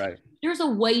 4 counts. Right. There's a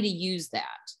way to use that.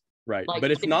 Right. Like,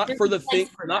 but it's not for the thing,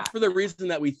 not for the reason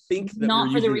that we think that not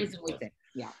we're for the using reason we think.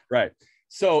 Yeah. Right.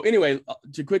 So anyway,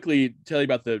 to quickly tell you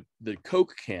about the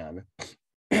Coke can,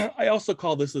 I also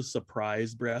call this a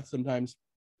surprise breath sometimes.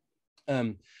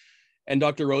 And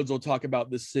Dr. Rhodes will talk about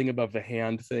this sing above the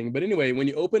hand thing. But anyway, when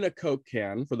you open a Coke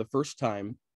can for the first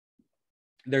time,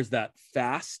 there's that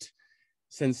fast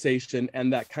sensation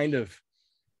and that kind of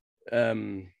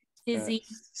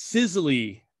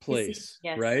sizzly place,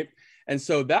 yes. Right? And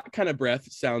so that kind of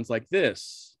breath sounds like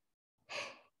this.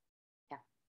 Yeah.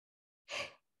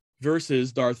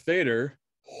 Versus Darth Vader.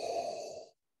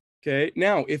 Okay.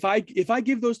 Now, if I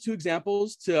give those two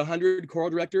examples to 100 choral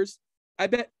directors, I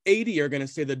bet 80 are going to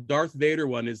say the Darth Vader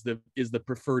one is the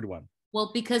preferred one.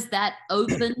 Well, because that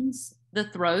opens the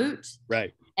throat,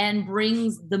 right, and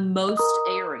brings the most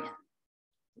air in.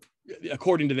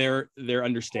 According to their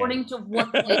understanding. According to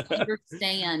what they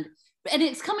understand. And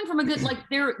it's coming from a good, like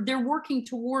they're working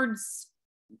towards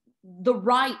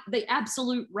the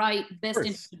absolute right, best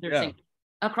interest of their singer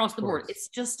across the board. It's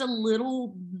just a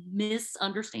little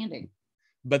misunderstanding.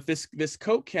 But this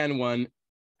Coke can one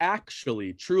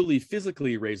actually truly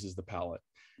physically raises the palate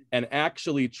and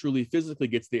actually truly physically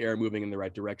gets the air moving in the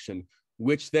right direction,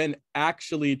 which then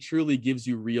actually truly gives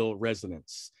you real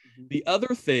resonance. Mm-hmm. The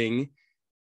other thing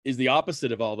is the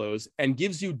opposite of all those and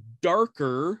gives you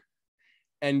darker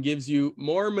and gives you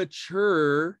more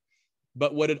mature,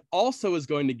 but what it also is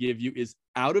going to give you is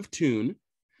out of tune,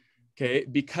 okay,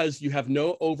 because you have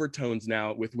no overtones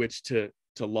now with which to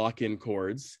lock in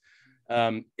chords.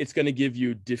 It's going to give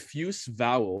you diffuse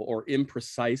vowel or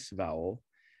imprecise vowel,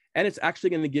 and it's actually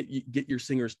going to get your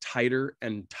singers tighter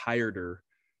and tireder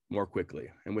more quickly.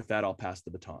 And with that, I'll pass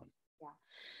the baton.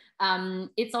 Yeah.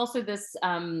 It's also this,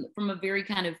 from a very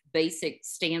kind of basic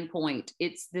standpoint,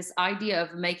 it's this idea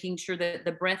of making sure that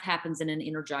the breath happens in an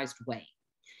energized way.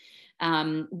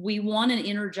 We want an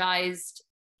energized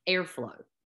airflow.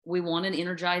 We want an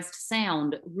energized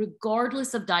sound,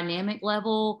 regardless of dynamic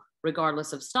level,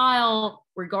 regardless of style,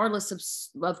 regardless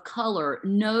of color.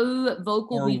 No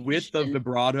vocal or width of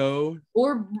vibrato,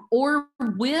 or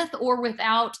with or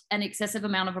without an excessive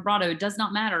amount of vibrato. It does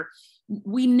not matter.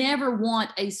 We never want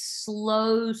a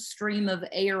slow stream of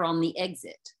air on the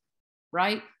exit,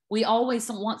 right? We always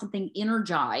want something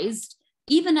energized.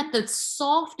 Even at the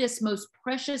softest, most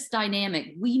precious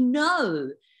dynamic, we know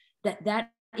that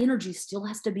energy still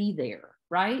has to be there,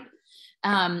 right?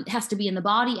 It has to be in the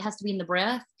body, it has to be in the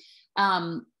breath.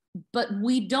 But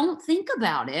we don't think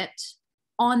about it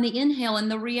on the inhale.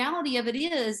 And the reality of it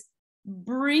is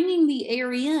bringing the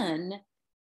air in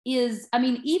is, I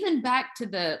mean, even back to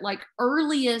the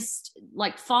earliest,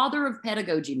 father of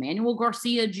pedagogy, Manuel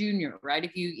Garcia Jr., right?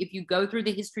 If you go through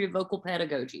the history of vocal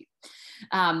pedagogy,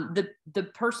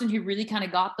 the person who really kind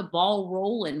of got the ball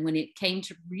rolling when it came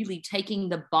to really taking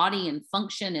the body and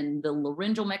function and the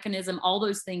laryngeal mechanism, all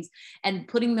those things, and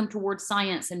putting them towards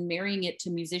science and marrying it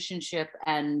to musicianship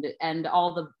and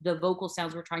all the vocal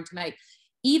sounds we're trying to make.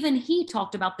 Even he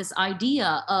talked about this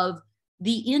idea of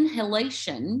the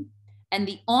inhalation and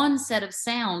the onset of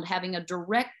sound having a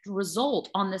direct result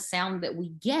on the sound that we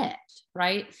get,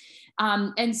 right?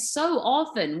 And so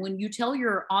often when you tell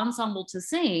your ensemble to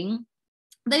sing,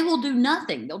 they will do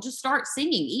nothing. They'll just start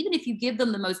singing. Even if you give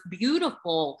them the most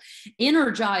beautiful,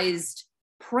 energized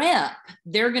prep,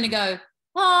 they're going to go,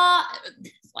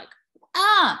 it's like,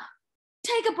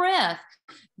 take a breath.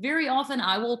 Very often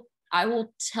I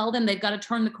will tell them they've got to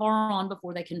turn the car on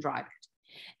before they can drive it.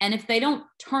 And if they don't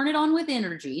turn it on with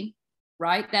energy,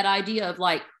 right? That idea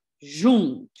of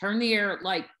zoom, turn the air,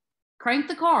 crank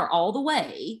the car all the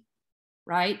way,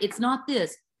 right? It's not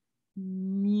this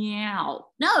meow.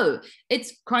 No,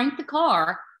 it's crank the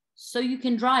car so you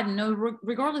can drive,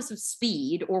 regardless of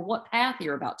speed or what path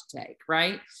you're about to take,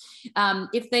 right?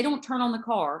 If they don't turn on the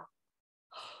car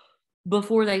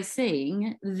before they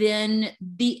sing, then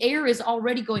the air is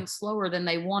already going slower than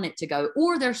they want it to go,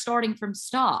 or they're starting from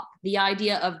stop. The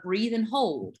idea of breathe and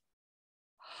hold.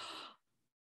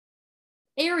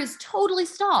 Air is totally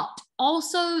stopped.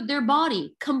 Also, their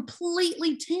body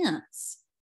completely tense,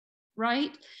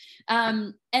 right?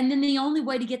 And then the only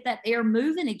way to get that air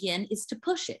moving again is to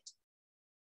push it.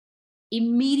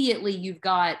 immediately you've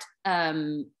got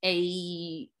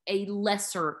a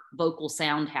lesser vocal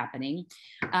sound happening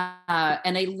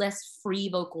and a less free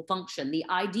vocal function. The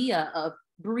idea of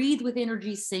breathe with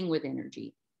energy, sing with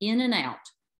energy, in and out,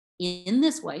 in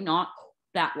this way, not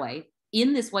that way,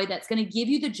 in this way, that's going to give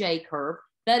you the J curve.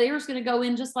 That air is going to go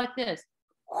in just like this,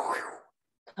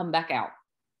 come back out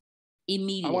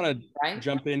immediately. I want to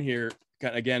jump in here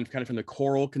again, kind of from the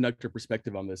choral conductor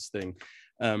perspective on this thing.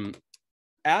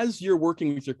 As you're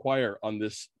working with your choir on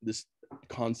this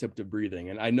concept of breathing,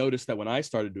 and I noticed that when I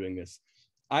started doing this,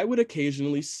 I would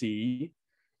occasionally see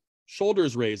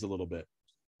shoulders raise a little bit.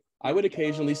 I would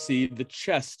occasionally see the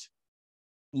chest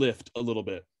lift a little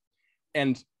bit.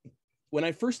 And when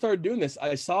I first started doing this,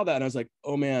 I saw that and I was like,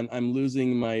 oh man, I'm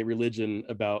losing my religion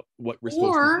about what we're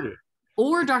supposed to do.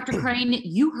 Or Dr. Crane,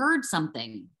 you heard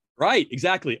something. Right,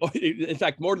 exactly. In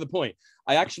fact, more to the point,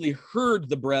 I actually heard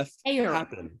the breath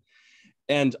happen.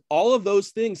 And all of those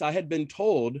things I had been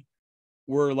told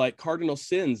were like cardinal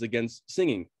sins against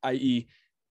singing, i.e.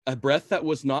 a breath that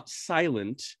was not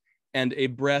silent and a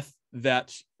breath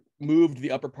that moved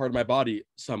the upper part of my body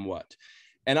somewhat.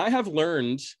 And I have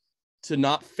learned to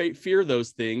not fear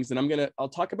those things. And I'll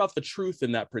talk about the truth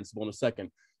in that principle in a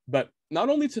second, but not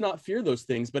only to not fear those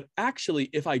things, but actually,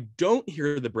 if I don't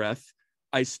hear the breath,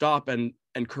 I stop and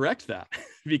correct that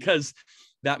because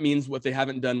that means what they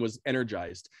haven't done was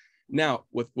energized. Now,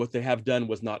 what they have done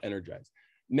was not energized.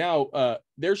 Now,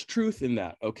 there's truth in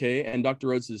that, okay? And Dr.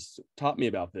 Rhodes has taught me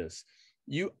about this.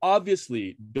 You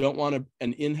obviously don't want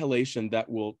an inhalation that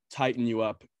will tighten you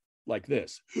up like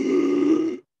this,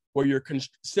 where you're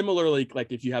similarly,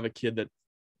 like if you have a kid that,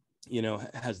 you know,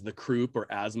 has the croup or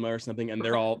asthma or something, and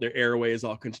their airway is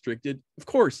all constricted. Of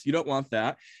course, you don't want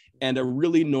that. And a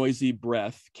really noisy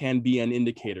breath can be an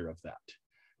indicator of that.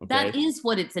 Okay? That is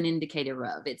what it's an indicator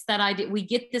of. It's that idea. We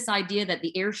get this idea that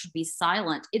the air should be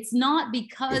silent. It's not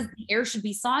because the air should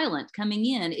be silent coming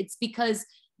in. It's because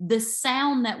the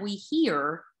sound that we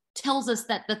hear tells us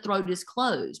that the throat is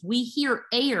closed. We hear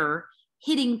air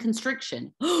hitting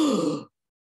constriction.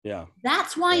 Yeah.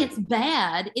 That's why it's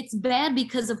bad. It's bad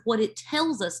because of what it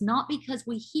tells us, not because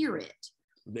we hear it.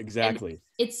 Exactly. And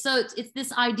it's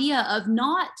this idea of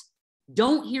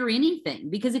don't hear anything,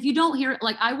 because if you don't hear it,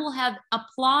 like I will have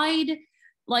applied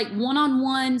like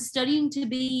one-on-one studying to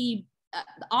be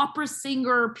opera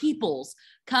singer peoples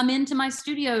come into my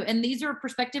studio, and these are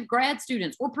prospective grad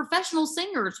students or professional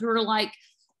singers who are like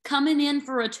coming in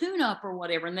for a tune-up or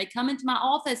whatever, and they come into my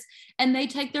office and they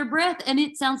take their breath and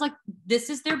it sounds like this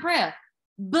is their breath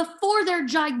before their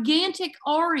gigantic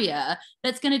aria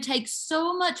that's going to take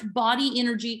so much body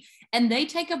energy, and they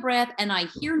take a breath and I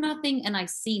hear nothing and I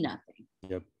see nothing.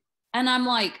 Yep. And I'm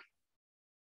like,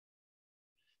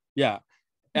 yeah.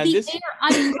 And you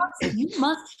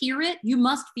must hear it. You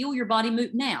must feel your body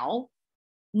move. Now,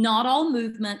 not all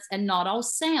movements and not all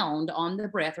sound on the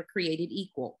breath are created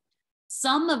equal.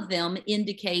 Some of them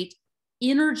indicate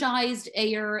energized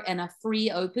air and a free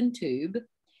open tube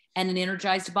and an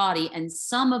energized body. And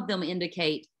some of them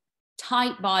indicate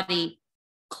tight body,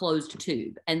 closed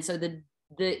tube. And so the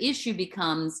issue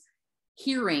becomes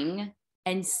hearing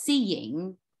and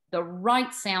seeing the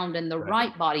right sound and the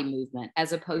right body movement,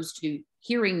 as opposed to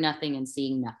hearing nothing and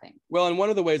seeing nothing. Well, and one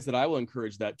of the ways that I will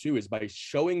encourage that too is by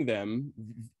showing them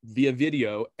via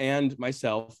video and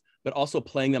myself, but also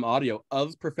playing them audio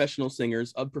of professional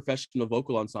singers, of professional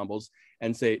vocal ensembles,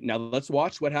 and say, now let's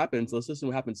watch what happens. Let's listen to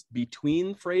what happens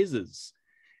between phrases,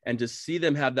 and to see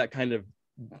them have that kind of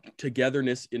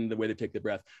togetherness in the way they take the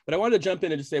breath. But I wanted to jump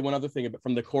in and just say one other thing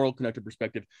from the choral conductor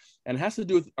perspective, and it has to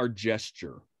do with our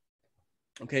gesture.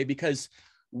 Okay, because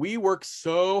we work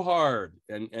so hard,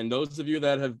 and those of you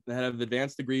that have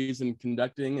advanced degrees in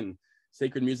conducting and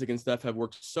sacred music and stuff have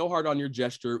worked so hard on your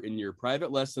gesture in your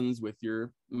private lessons with your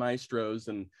maestros,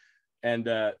 and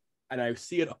I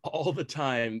see it all the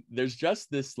time. There's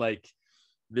just this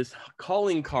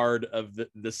calling card of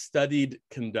the studied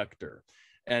conductor.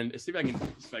 And see if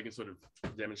I can sort of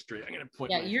demonstrate. I'm going to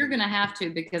point. Yeah, you're going to have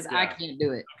to, because I can't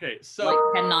do it. Okay,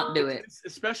 so cannot do it.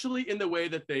 Especially in the way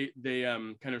that they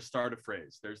kind of start a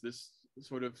phrase. There's this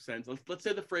sort of sense. Let's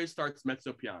say the phrase starts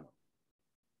mezzo piano.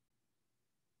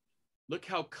 Look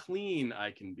how clean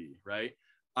I can be, right?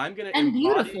 I'm going to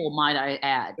beautiful, might I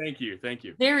add. Thank you.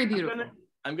 Very beautiful.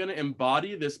 I'm going to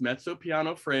embody this mezzo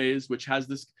piano phrase, which has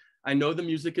this. I know the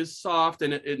music is soft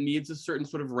and it needs a certain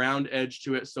sort of round edge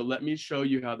to it. So let me show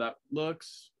you how that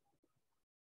looks.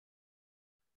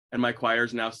 And my choir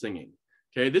is now singing.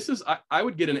 Okay, I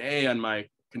would get an A on my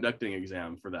conducting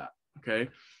exam for that.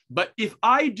 Okay, but if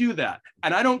I do that,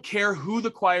 and I don't care who the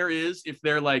choir is, if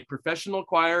they're like professional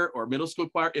choir or middle school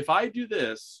choir, if I do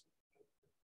this,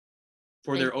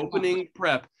 for their opening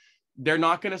prep, they're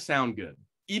not going to sound good.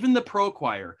 Even the pro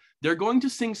choir, they're going to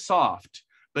sing soft,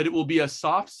 but it will be a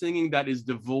soft singing that is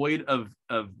devoid of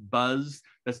buzz,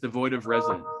 that's devoid of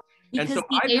resonance. Because and so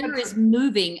the air is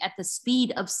moving at the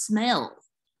speed of smell.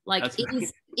 Like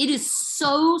it is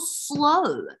so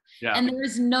slow. Yeah. And there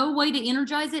is no way to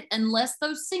energize it unless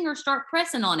those singers start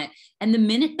pressing on it. And the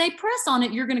minute they press on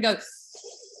it, you're going to go,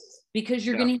 because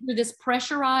you're going to hear this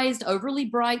pressurized, overly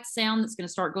bright sound that's going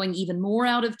to start going even more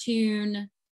out of tune.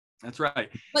 That's right.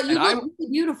 But you look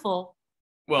really beautiful.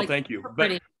 Well, like, thank you.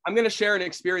 But I'm going to share an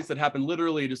experience that happened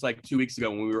literally just like 2 weeks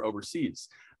ago when we were overseas.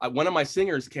 One of my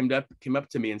singers came up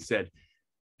to me and said,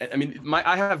 I mean,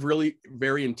 I have really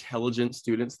very intelligent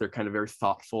students. They're kind of very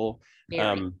thoughtful.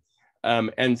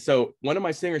 And so one of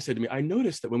my singers said to me, I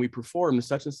noticed that when we performed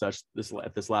such and such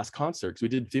at this last concert, because we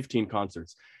did 15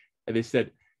 concerts, and they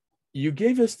said, you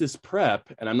gave us this prep,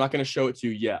 and I'm not going to show it to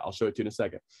you yet. I'll show it to you in a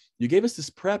second. You gave us this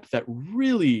prep that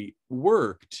really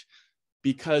worked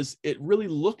because it really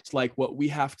looked like what we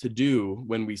have to do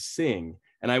when we sing.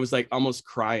 And I was like almost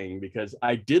crying because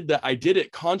I did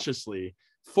it consciously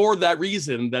for that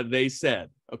reason that they said.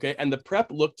 Okay. And the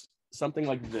prep looked something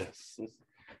like this. Let's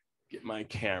get my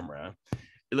camera.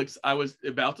 I was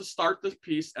about to start this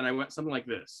piece and I went something like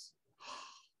this.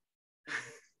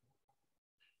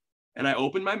 And I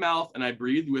opened my mouth and I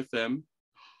breathed with them.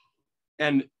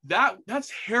 And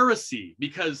that's heresy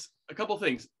because a couple of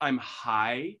things. I'm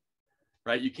high,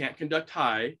 right? You can't conduct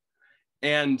high.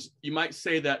 And you might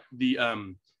say that the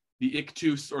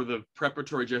ictus or the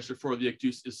preparatory gesture for the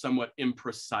ictus is somewhat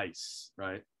imprecise,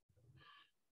 right?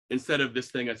 Instead of this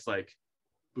thing that's like,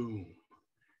 boom.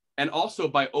 And also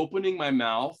by opening my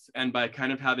mouth and by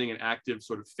kind of having an active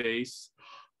sort of face,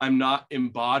 I'm not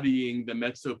embodying the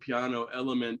mezzo piano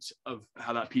element of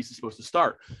how that piece is supposed to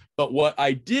start. But what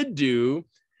I did do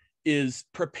is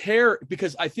prepare,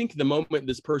 because I think the moment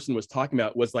this person was talking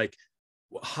about was like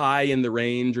high in the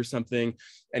range or something,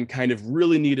 and kind of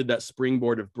really needed that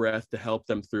springboard of breath to help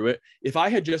them through it. If I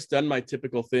had just done my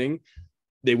typical thing,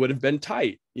 they would have been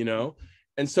tight, you know?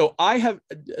 And so I have,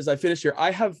 as I finish here,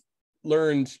 I have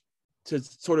learned to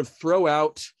sort of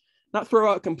not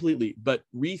throw out completely, but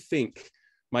rethink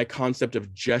my concept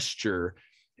of gesture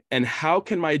and how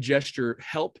can my gesture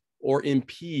help or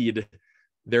impede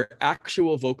their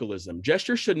actual vocalism.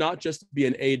 Gesture should not just be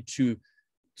an aid to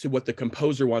what the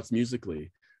composer wants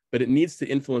musically, but it needs to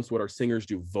influence what our singers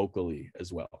do vocally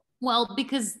as well. Well,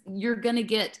 because you're going to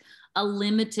get a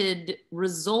limited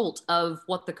result of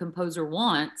what the composer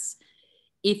wants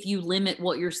if you limit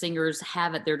what your singers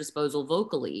have at their disposal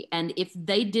vocally. And if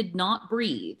they did not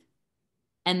breathe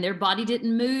and their body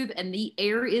didn't move and the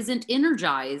air isn't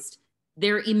energized,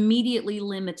 they're immediately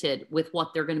limited with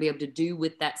what they're going to be able to do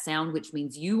with that sound, which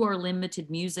means you are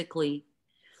limited musically,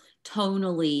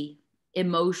 tonally,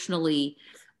 emotionally,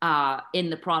 in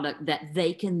the product that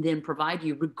they can then provide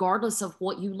you, regardless of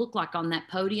what you look like on that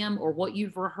podium or what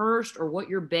you've rehearsed or what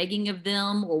you're begging of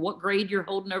them or what grade you're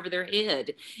holding over their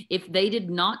head. If they did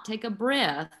not take a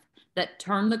breath that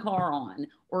turned the car on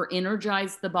or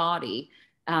energized the body,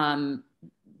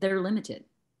 they're limited.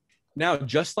 Now,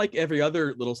 just like every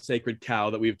other little sacred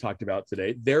cow that we've talked about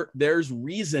today, there's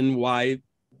reason why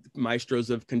maestros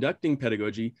of conducting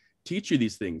pedagogy teach you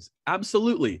these things.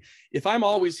 Absolutely. If I'm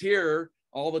always here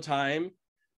all the time,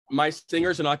 my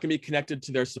singers are not going to be connected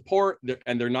to their support,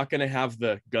 and they're not going to have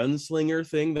the gunslinger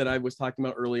thing that I was talking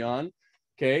about early on.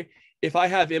 Okay. If I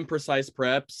have imprecise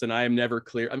preps and I am never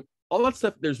clear, all that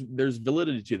stuff, there's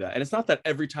validity to that. And it's not that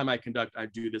every time I conduct, I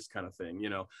do this kind of thing. You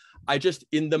know, I just,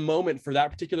 in the moment for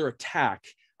that particular attack,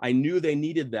 I knew they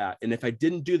needed that. And if I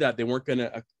didn't do that, they weren't going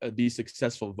to be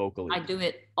successful vocally. I do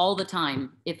it all the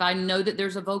time. If I know that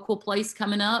there's a vocal place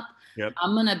coming up, yep,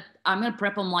 I'm gonna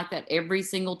prep them like that every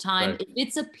single time. Right. If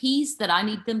it's a piece that I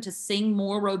need them to sing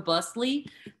more robustly,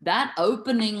 that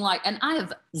opening, like, and I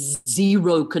have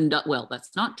zero well,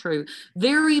 that's not true.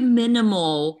 Very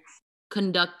minimal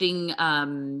conducting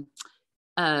what's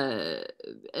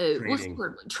the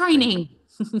word? Training.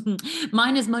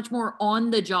 Mine is much more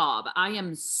on the job. I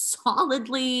am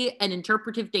solidly an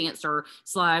interpretive dancer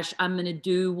 / I'm going to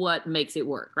do what makes it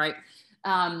work. Right.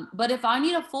 But if I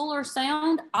need a fuller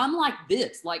sound, I'm like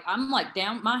this, like I'm like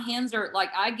down, my hands are like,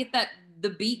 I get the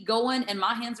beat going and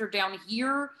my hands are down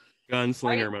here.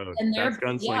 Gunslinger right? mode. And that's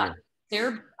gunslinger.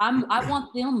 Yeah, I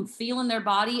want them feeling their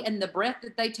body, and the breath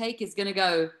that they take is going to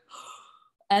go,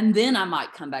 and then I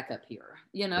might come back up here,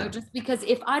 you know, just because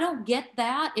if I don't get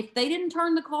that, if they didn't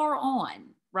turn the car on,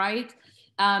 right,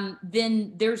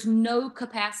 then there's no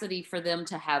capacity for them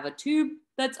to have a tube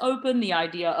that's open. The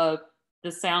idea of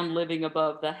the sound living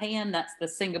above the hand. That's the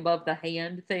sing above the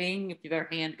hand thing. If their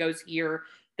hand goes here,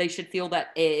 they should feel that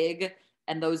egg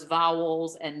and those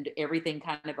vowels and everything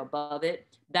kind of above it.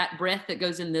 That breath that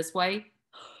goes in this way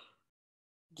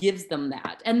gives them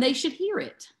that, and they should hear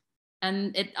it.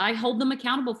 And I hold them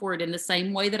accountable for it in the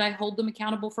same way that I hold them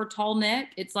accountable for tall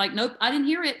neck. It's like, nope, I didn't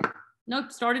hear it.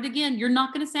 Nope, start it again. You're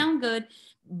not going to sound good,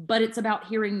 but it's about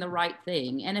hearing the right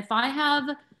thing. And if I have,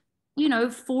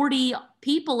 40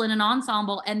 people in an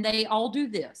ensemble and they all do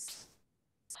this.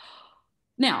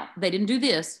 Now, they didn't do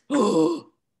this,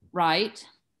 right?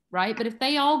 But if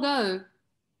they all go,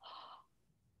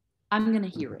 I'm going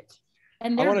to hear it.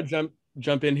 And I want to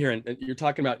jump in here, and you're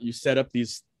talking about, you set up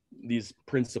these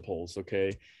principles,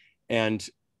 okay? And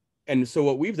so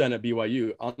what we've done at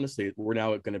BYU, honestly, we're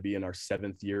now going to be in our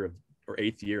 7th year or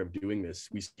 8th year of doing this.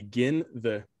 We begin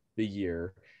the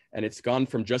year, and it's gone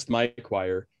from just my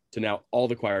choir to now all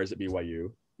the choirs at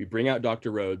BYU. We bring out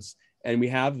Dr. Rhodes, and we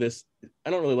have this, I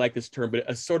don't really like this term, but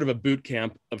a sort of a boot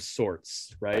camp of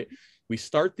sorts, right? We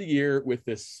start the year with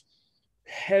this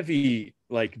heavy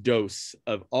dose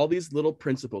of all these little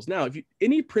principles. Now, if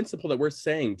any principle that we're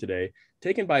saying today,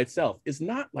 taken by itself, is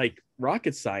not like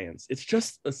rocket science. It's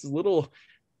just this little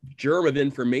germ of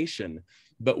information.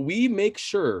 But we make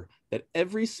sure that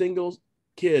every single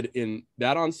kid in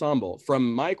that ensemble,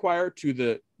 from my choir to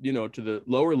the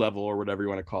lower level or whatever you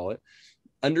want to call it,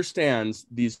 understands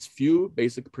these few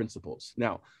basic principles.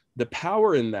 Now, the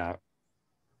power in that,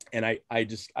 and I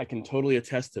can totally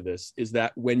attest to this, is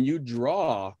that when you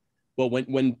draw, well,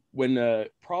 when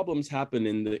problems happen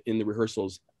in the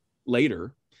rehearsals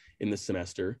later in the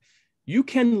semester, you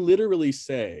can literally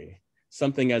say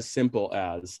something as simple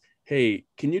as, hey,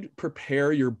 can you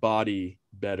prepare your body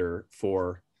better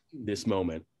for this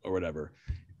moment or whatever?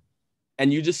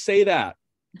 And you just say that.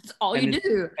 That's all you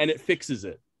do. And it fixes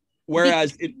it.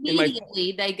 Whereas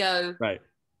immediately they go, right.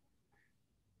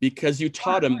 Because you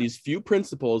taught them these few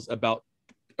principles about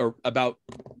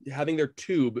having their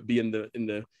tube be in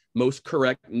the most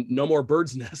correct, no more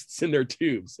bird's nests in their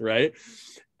tubes, right?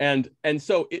 And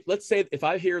so let's say if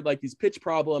I hear these pitch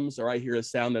problems, or I hear a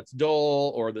sound that's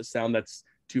dull, or the sound that's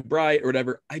too bright or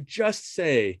whatever, I just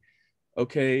say,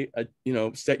 okay,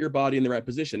 set your body in the right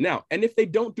position. Now, and if they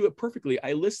don't do it perfectly,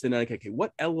 I listen and okay,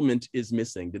 what element is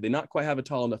missing? Did they not quite have a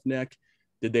tall enough neck?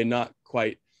 Did they not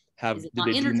quite have? Is it not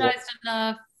energized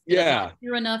enough? Yeah,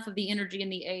 hear enough of the energy in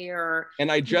the air.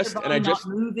 And I just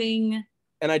moving.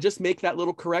 And I just make that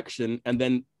little correction, and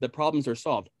then the problems are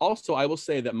solved. Also, I will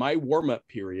say that my warm-up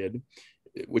period,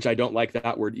 which I don't like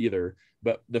that word either,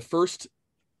 but the first,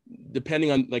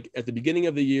 depending on at the beginning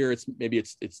of the year, it's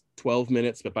 12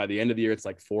 minutes, but by the end of the year, it's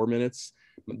 4 minutes.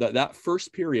 That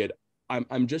first period,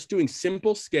 I'm just doing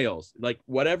simple scales,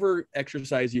 whatever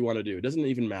exercise you want to do. It doesn't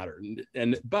even matter.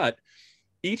 But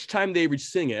each time they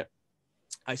sing it,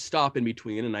 I stop in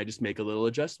between and I just make a little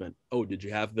adjustment. Oh, did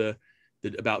you have the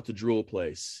about to drool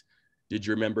place? Did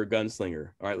you remember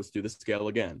gunslinger? All right, let's do the scale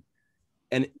again.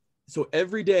 And so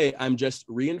every day I'm just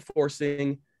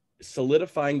reinforcing,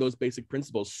 solidifying those basic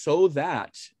principles so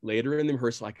that later in the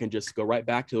rehearsal, I can just go right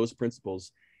back to those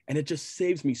principles. And it just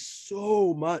saves me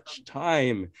so much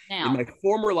time. Now, in my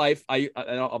former life, I'm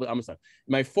sorry.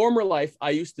 In my former life,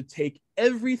 I used to take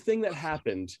everything that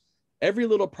happened, every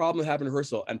little problem that happened in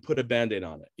rehearsal, and put a Band-Aid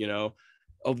on it,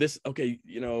 Oh, this, okay,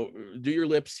 do your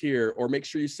lips here, or make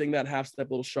sure you sing that half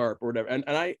step a little sharp or whatever. And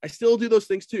I still do those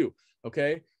things too,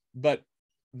 okay? But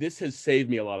this has saved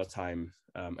me a lot of time.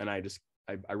 And I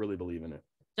really believe in it.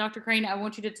 Dr. Crane, I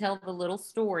want you to tell the little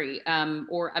story,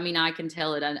 I can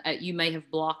tell it. You may have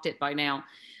blocked it by now.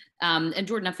 And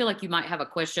Jordan, I feel like you might have a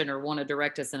question or want to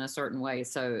direct us in a certain way.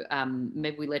 So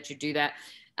maybe we let you do that.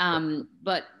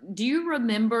 But do you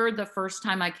remember the first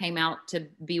time I came out to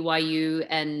BYU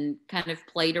and kind of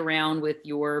played around with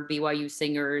your BYU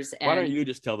Singers? And, why don't you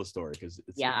just tell the story?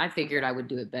 Yeah, I figured I would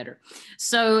do it better.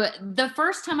 So the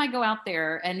first time I go out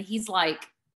there and he's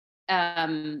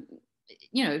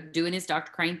doing his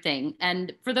Dr. Crane thing.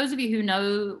 And for those of you who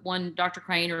know Dr.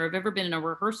 Crane or have ever been in a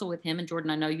rehearsal with him, and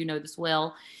Jordan, I know you know this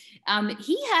well,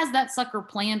 he has that sucker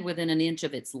planned within an inch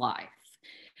of its life.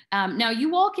 Now you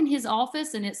walk in his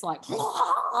office and it's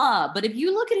but if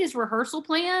you look at his rehearsal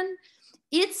plan,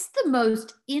 it's the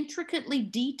most intricately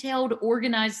detailed,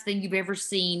 organized thing you've ever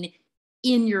seen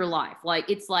in your life.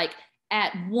 It's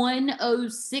at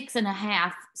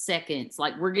 1:06.5 seconds,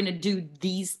 we're going to do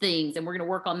these things and we're going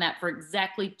to work on that for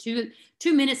exactly 2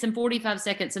 minutes and 45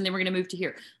 seconds. And then we're going to move to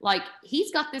here.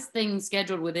 He's got this thing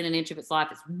scheduled within an inch of its life.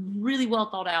 It's really well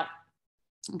thought out.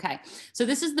 Okay, so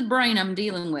this is the brain I'm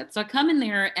dealing with. So I come in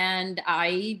there and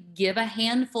I give a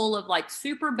handful of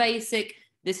super basic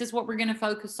This is what we're going to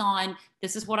focus on.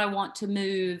 This is what I want to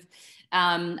move.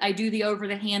 I do the over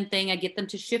the hand thing. I get them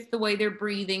to shift the way they're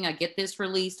breathing. I get this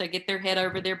released. I get their head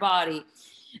over their body.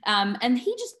 And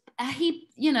he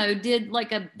did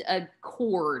like a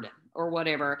chord or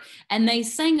whatever. And they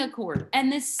sang a chord.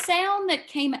 And the sound that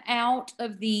came out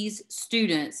of these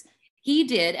students, he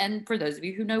did. And for those of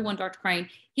you who know Dr. Crane,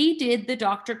 he did the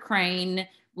Dr. Crane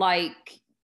like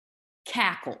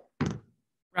cackle,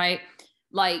 right?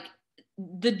 Like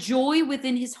the joy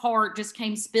within his heart just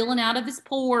came spilling out of his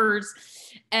pores.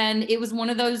 And it was one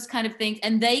of those kind of things.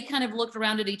 And they kind of looked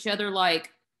around at each other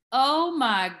like, oh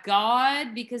my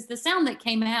God, because the sound that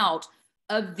came out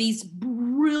of these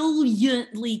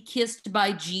brilliantly kissed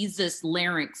by Jesus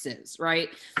larynxes, right,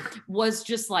 was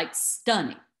just like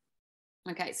stunning.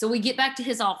 Okay, so we get back to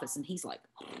his office and he's like,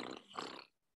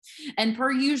 and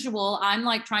per usual, I'm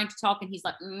like trying to talk and he's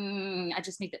like, I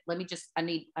just need to, I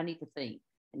need to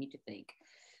think.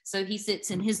 So he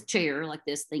sits in his chair like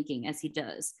this thinking as he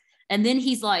does. And then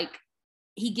he's like,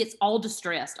 he gets all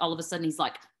distressed. All of a sudden he's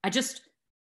like, I just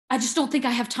don't think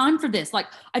I have time for this. Like,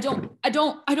 I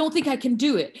don't think I can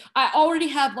do it. I already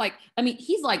have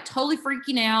he's like totally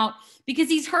freaking out because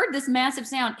he's heard this massive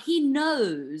sound. He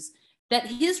knows that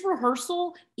his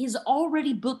rehearsal is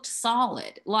already booked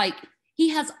solid. Like he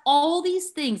has all these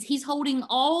things. He's holding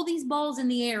all these balls in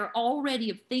the air already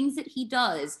of things that he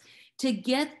does to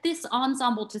get this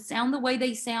ensemble to sound the way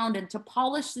they sound and to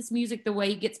polish this music the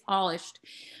way it gets polished.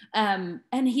 And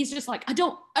he's just like, I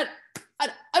don't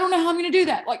know how I'm going to do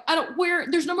that. Like,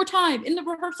 there's no more time in the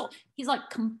rehearsal. He's like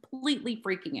completely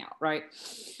freaking out, right?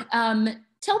 Tell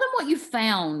them what you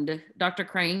found, Dr.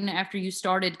 Crane, after you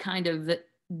started kind of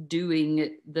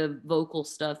doing the vocal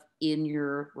stuff in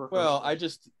your rehearsal. Well,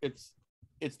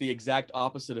 it's the exact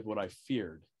opposite of what I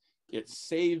feared. It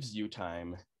saves you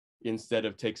time instead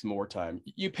of takes more time.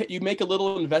 You make a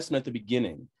little investment at the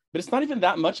beginning, but it's not even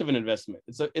that much of an investment.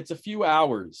 It's a few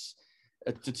hours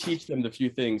to teach them the few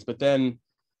things, but then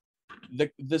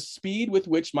the speed with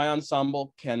which my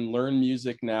ensemble can learn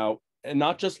music now, and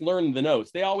not just learn the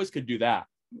notes, they always could do that,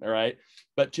 all right?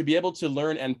 But to be able to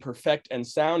learn and perfect and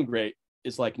sound great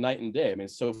is like night and day. I mean,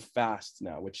 it's so fast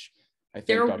now, which I think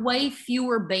there are way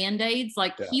fewer Band-Aids.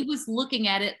 Like he was looking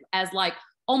at it as like,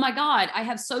 oh my God, I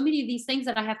have so many of these things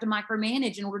that I have to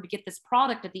micromanage in order to get this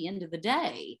product at the end of the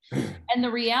day. And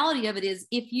the reality of it is,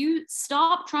 if you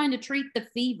stop trying to treat the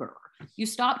fever, you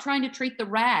stop trying to treat the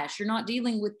rash, you're not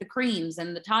dealing with the creams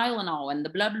and the Tylenol and the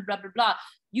blah, blah, blah, blah, blah.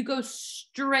 You go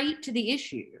straight to the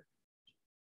issue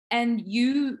and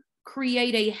you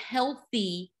create a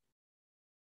healthy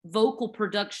vocal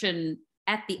production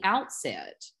at the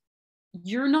outset.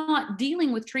 You're not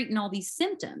dealing with treating all these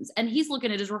symptoms. And he's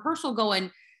looking at his rehearsal going,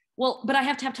 well, but I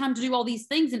have to have time to do all these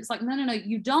things. And it's like, no,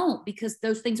 you don't, because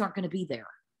those things aren't going to be there.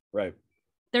 Right.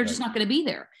 They're just not going to be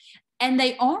there. And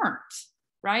they aren't,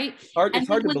 right? It's hard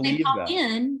to believe when they pop that.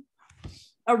 in,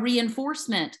 a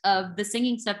reinforcement of the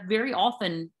singing stuff very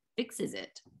often fixes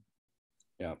it.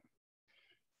 Yeah.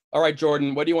 All right,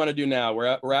 Jordan, what do you want to do now? We're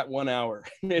at 1 hour.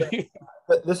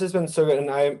 But this has been so good, and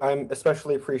I'm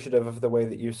especially appreciative of the way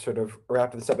that you sort of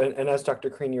wrapped this up. And as Dr.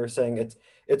 Crane, you were saying,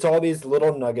 it's all these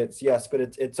little nuggets, yes, but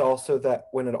it's also that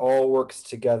when it all works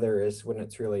together is when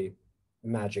it's really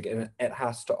magic, and it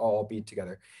has to all be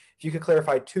together. If you could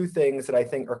clarify two things that I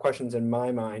think are questions in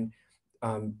my mind,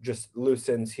 just loose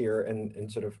ends here,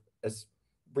 and sort of as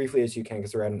briefly as you can,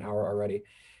 because we're at an hour already.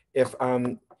 If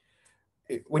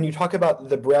when you talk about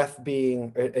the breath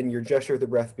being, and your gesture of the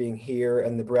breath being here,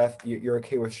 and the breath, you're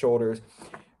okay with shoulders.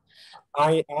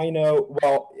 I know,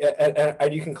 well,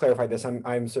 and you can clarify this,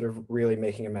 I'm sort of really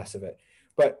making a mess of it,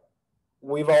 but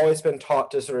we've always been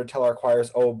taught to sort of tell our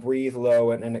choirs, oh, breathe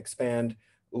low and expand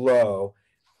low.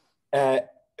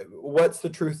 What's the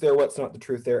truth there? What's not the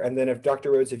truth there? And then if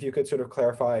Dr. Rhodes, if you could sort of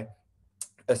clarify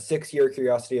a 6-year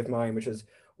curiosity of mine, which is,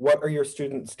 what are your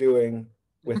students doing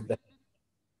with the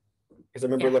Because I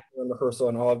remember looking in rehearsal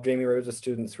and all of Jami Rhodes'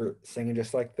 students were singing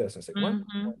just like this. I was like,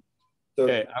 what? So,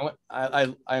 okay,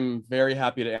 I'm very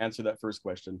happy to answer that first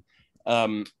question.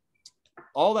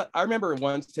 All that, I remember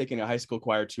once taking a high school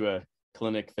choir to a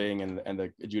clinic thing, and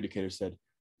the adjudicator said,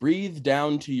 breathe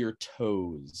down to your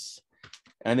toes.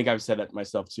 And I think I've said that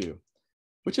myself too,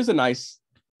 which is a nice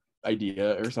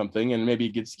idea or something, and maybe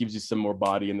it gives you some more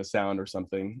body in the sound or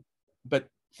something. But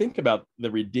think about the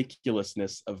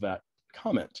ridiculousness of that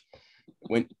comment.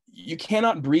 When you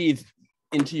cannot breathe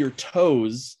into your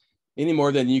toes any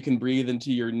more than you can breathe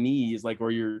into your knees,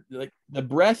 the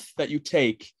breath that you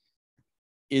take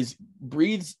you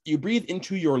breathe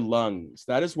into your lungs.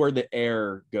 That is where the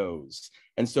air goes.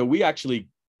 And so we actually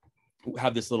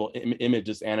have this little image,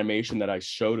 this animation that I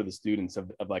show to the students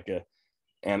of like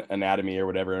an anatomy or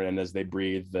whatever. And as they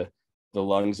breathe, the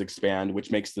lungs expand,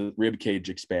 which makes the rib cage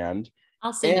expand.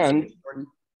 I'll send it to you, Jordan.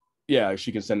 Yeah,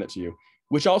 she can send it to you,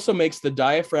 which also makes the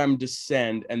diaphragm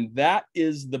descend. And that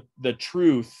is the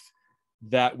truth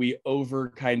that we over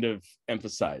kind of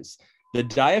emphasize. The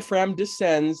diaphragm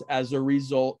descends as a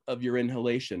result of your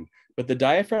inhalation, but the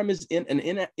diaphragm is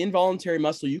an involuntary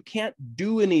muscle. You can't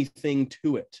do anything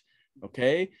to it,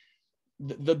 okay?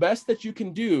 The best that you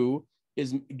can do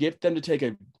is get them to take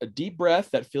a deep breath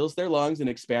that fills their lungs and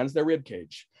expands their rib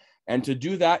cage. And to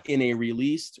do that in a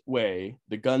released way,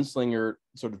 the gunslinger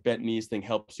sort of bent knees thing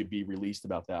helps you be released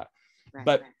about that. Right,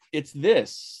 but right. It's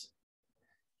not,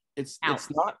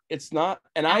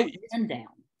 and out and down.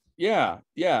 Yeah.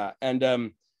 And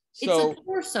so it's a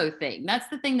torso thing. That's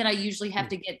the thing that I usually have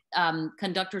to get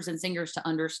conductors and singers to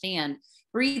understand.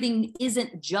 Breathing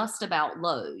isn't just about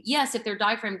low. Yes, if their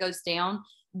diaphragm goes down,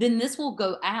 then this will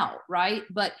go out, right?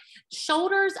 But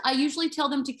shoulders, I usually tell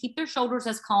them to keep their shoulders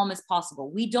as calm as possible.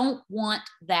 We don't want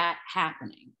that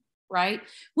happening, right?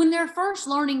 When they're first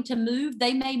learning to move,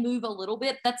 they may move a little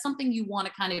bit. That's something you want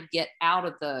to kind of get out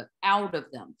of them.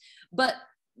 But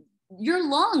your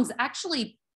lungs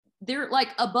actually, they're like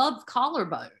above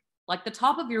collarbone. Like the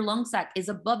top of your lung sac is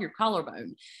above your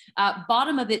collarbone.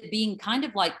 Bottom of it being kind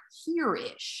of like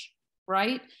here-ish,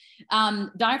 right?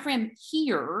 Diaphragm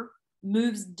here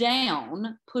moves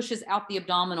down, pushes out the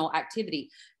abdominal activity.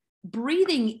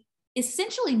 Breathing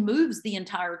essentially moves the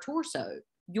entire torso.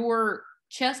 Your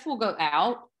chest will go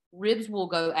out, ribs will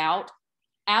go out,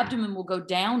 abdomen will go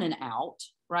down and out,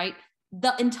 right?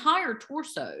 The entire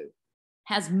torso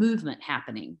has movement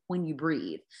happening when you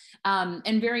breathe.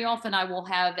 And very often I will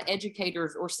have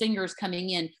educators or singers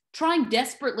coming in trying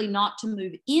desperately not to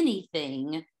move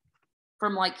anything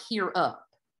from like here up.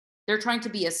 They're trying to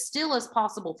be as still as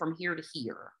possible from here to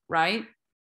here, right?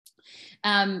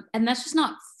 And that's just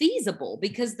not feasible,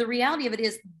 because the reality of it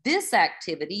is this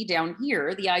activity down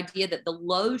here, the idea that the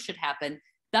low should happen,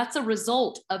 that's a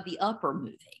result of the upper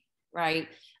moving, right?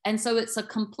 And so it's a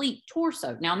complete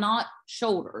torso. Now, not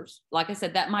shoulders. Like I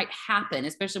said, that might happen,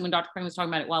 especially when Dr. Crane was talking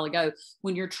about it a while ago,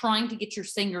 when you're trying to get your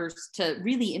singers to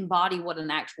really embody what an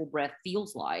actual breath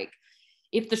feels like.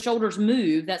 If the shoulders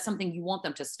move, that's something you want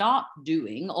them to stop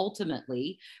doing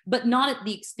ultimately, but not at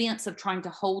the expense of trying to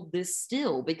hold this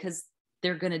still, because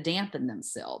they're going to dampen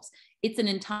themselves. It's an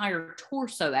entire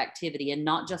torso activity and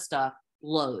not just a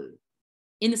low.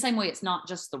 In the same way, it's not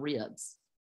just the ribs,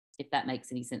 if that makes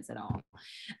any sense at all.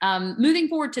 Moving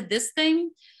forward to this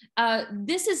thing,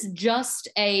 this is just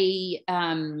it's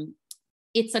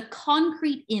a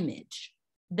concrete image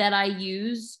that I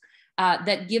use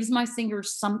that gives my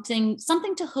singers something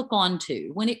to hook on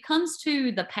to. When it comes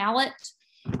to the palate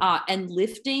and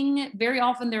lifting, very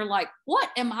often they're like, what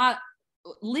am I,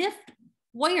 lift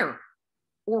where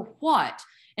or what?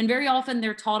 And very often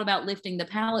they're taught about lifting the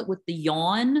palate with the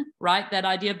yawn, right? That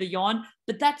idea of the yawn,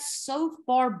 but that's so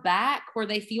far back where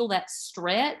they feel that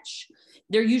stretch.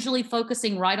 They're usually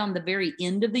focusing right on the very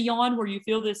end of the yawn where you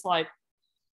feel this like,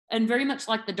 and very much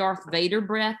like the Darth Vader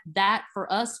breath, that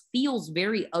for us feels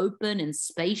very open and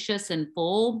spacious and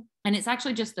full. And it's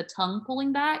actually just the tongue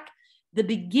pulling back. The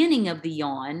beginning of the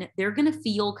yawn, they're going to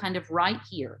feel kind of right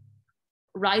here,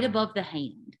 right above the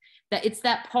hand. That it's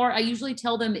that part, I usually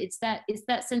tell them it's that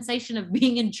sensation of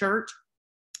being in church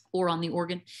or on the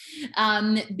organ,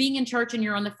 being in church and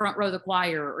you're on the front row of the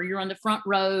choir, or you're on the front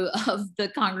row of the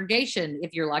congregation,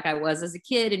 if you're like I was as a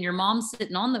kid, and your mom's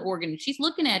sitting on the organ and she's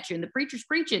looking at you and the preacher's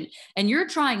preaching and you're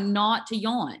trying not to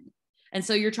yawn. And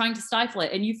so you're trying to stifle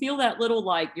it and you feel that little,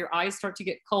 like your eyes start to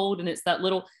get cold, and it's that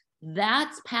little,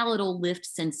 that's palatal lift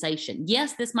sensation.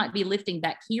 Yes, this might be lifting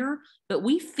back here, but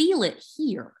we feel it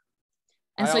here.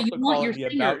 And so you want your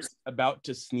singers about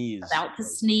to sneeze.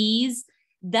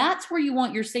 That's where you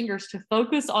want your singers to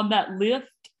focus on that lift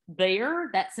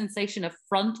there, that sensation of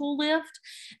frontal lift.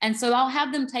 And so I'll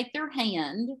have them take their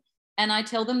hand and I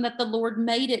tell them that the Lord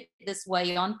made it this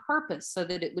way on purpose so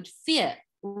that it would fit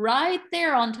right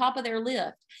there on top of their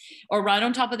lift, or right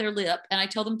on top of their lip. And I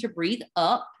tell them to breathe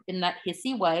up in that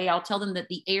hissy way. I'll tell them that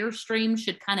the air stream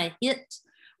should kind of hit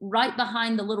right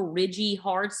behind the little ridgy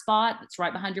hard spot that's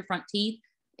right behind your front teeth.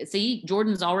 See,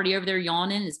 Jordan's already over there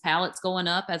yawning. His palate's going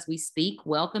up as we speak.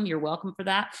 Welcome. You're welcome for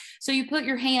that. So you put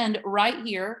your hand right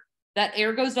here. That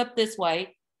air goes up this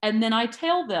way. And then I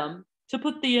tell them to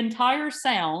put the entire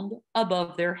sound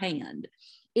above their hand.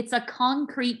 It's a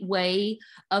concrete way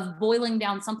of boiling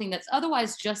down something that's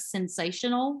otherwise just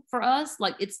sensational for us.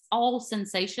 Like it's all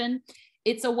sensation.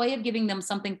 It's a way of giving them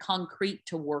something concrete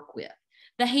to work with.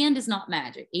 The hand is not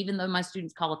magic, even though my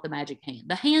students call it the magic hand.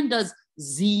 The hand does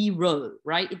zero,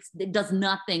 right? It does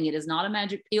nothing. It is not a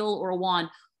magic pill or a wand.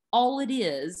 All it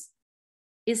is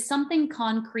something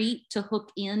concrete to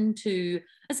hook into.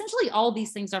 Essentially, all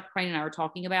these things Dr. Crane and I are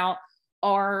talking about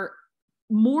are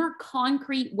more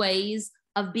concrete ways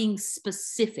of being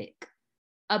specific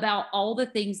about all the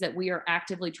things that we are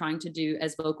actively trying to do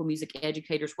as vocal music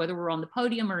educators, whether we're on the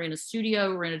podium or in a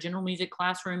studio or in a general music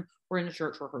classroom or in a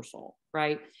church rehearsal,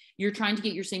 right? You're trying to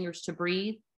get your singers to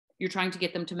breathe. You're trying to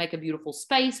get them to make a beautiful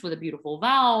space with a beautiful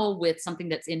vowel, with something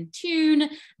that's in tune,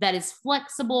 that is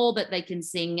flexible, that they can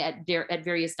sing at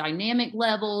various dynamic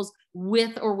levels,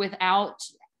 with or without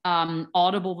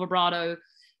audible vibrato.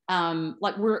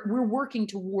 Like we're working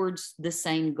towards the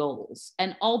same goals,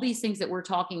 and all these things that we're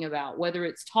talking about, whether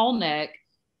it's tall neck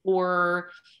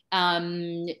or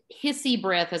hissy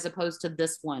breath as opposed to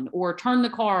this one, or turn the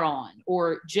car on,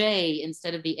 or J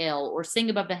instead of the L, or sing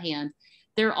above the hand,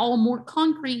 they're all more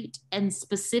concrete and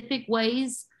specific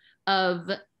ways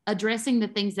of addressing the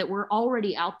things that we're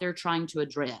already out there trying to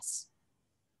address.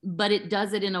 But it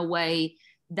does it in a way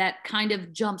that kind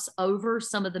of jumps over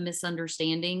some of the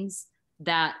misunderstandings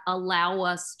that allow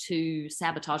us to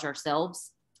sabotage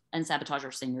ourselves and sabotage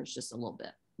our singers just a little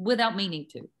bit without meaning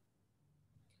to.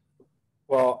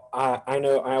 Well, I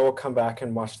know I will come back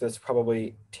and watch this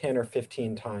probably 10 or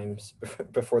 15 times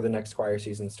before the next choir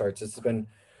season starts. It's been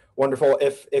wonderful.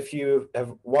 If you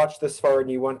have watched this far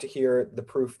and you want to hear the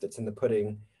proof that's in the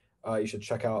pudding, you should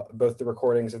check out both the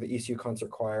recordings of the ECU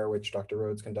Concert Choir, which Dr.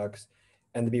 Rhodes conducts,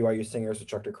 and the BYU Singers, which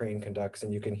Dr. Crane conducts,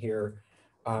 and you can hear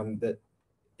that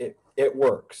it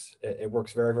works. It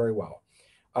works very, very well.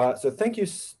 So thank you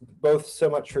both so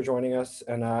much for joining us,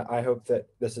 and I hope that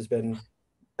this has been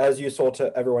as useful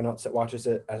to everyone else that watches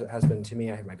it as it has been to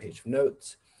me. I have my page of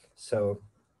notes, so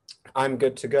I'm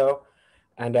good to go.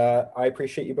 And I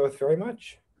appreciate you both very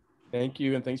much. Thank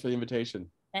you, and thanks for the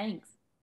invitation. Thanks.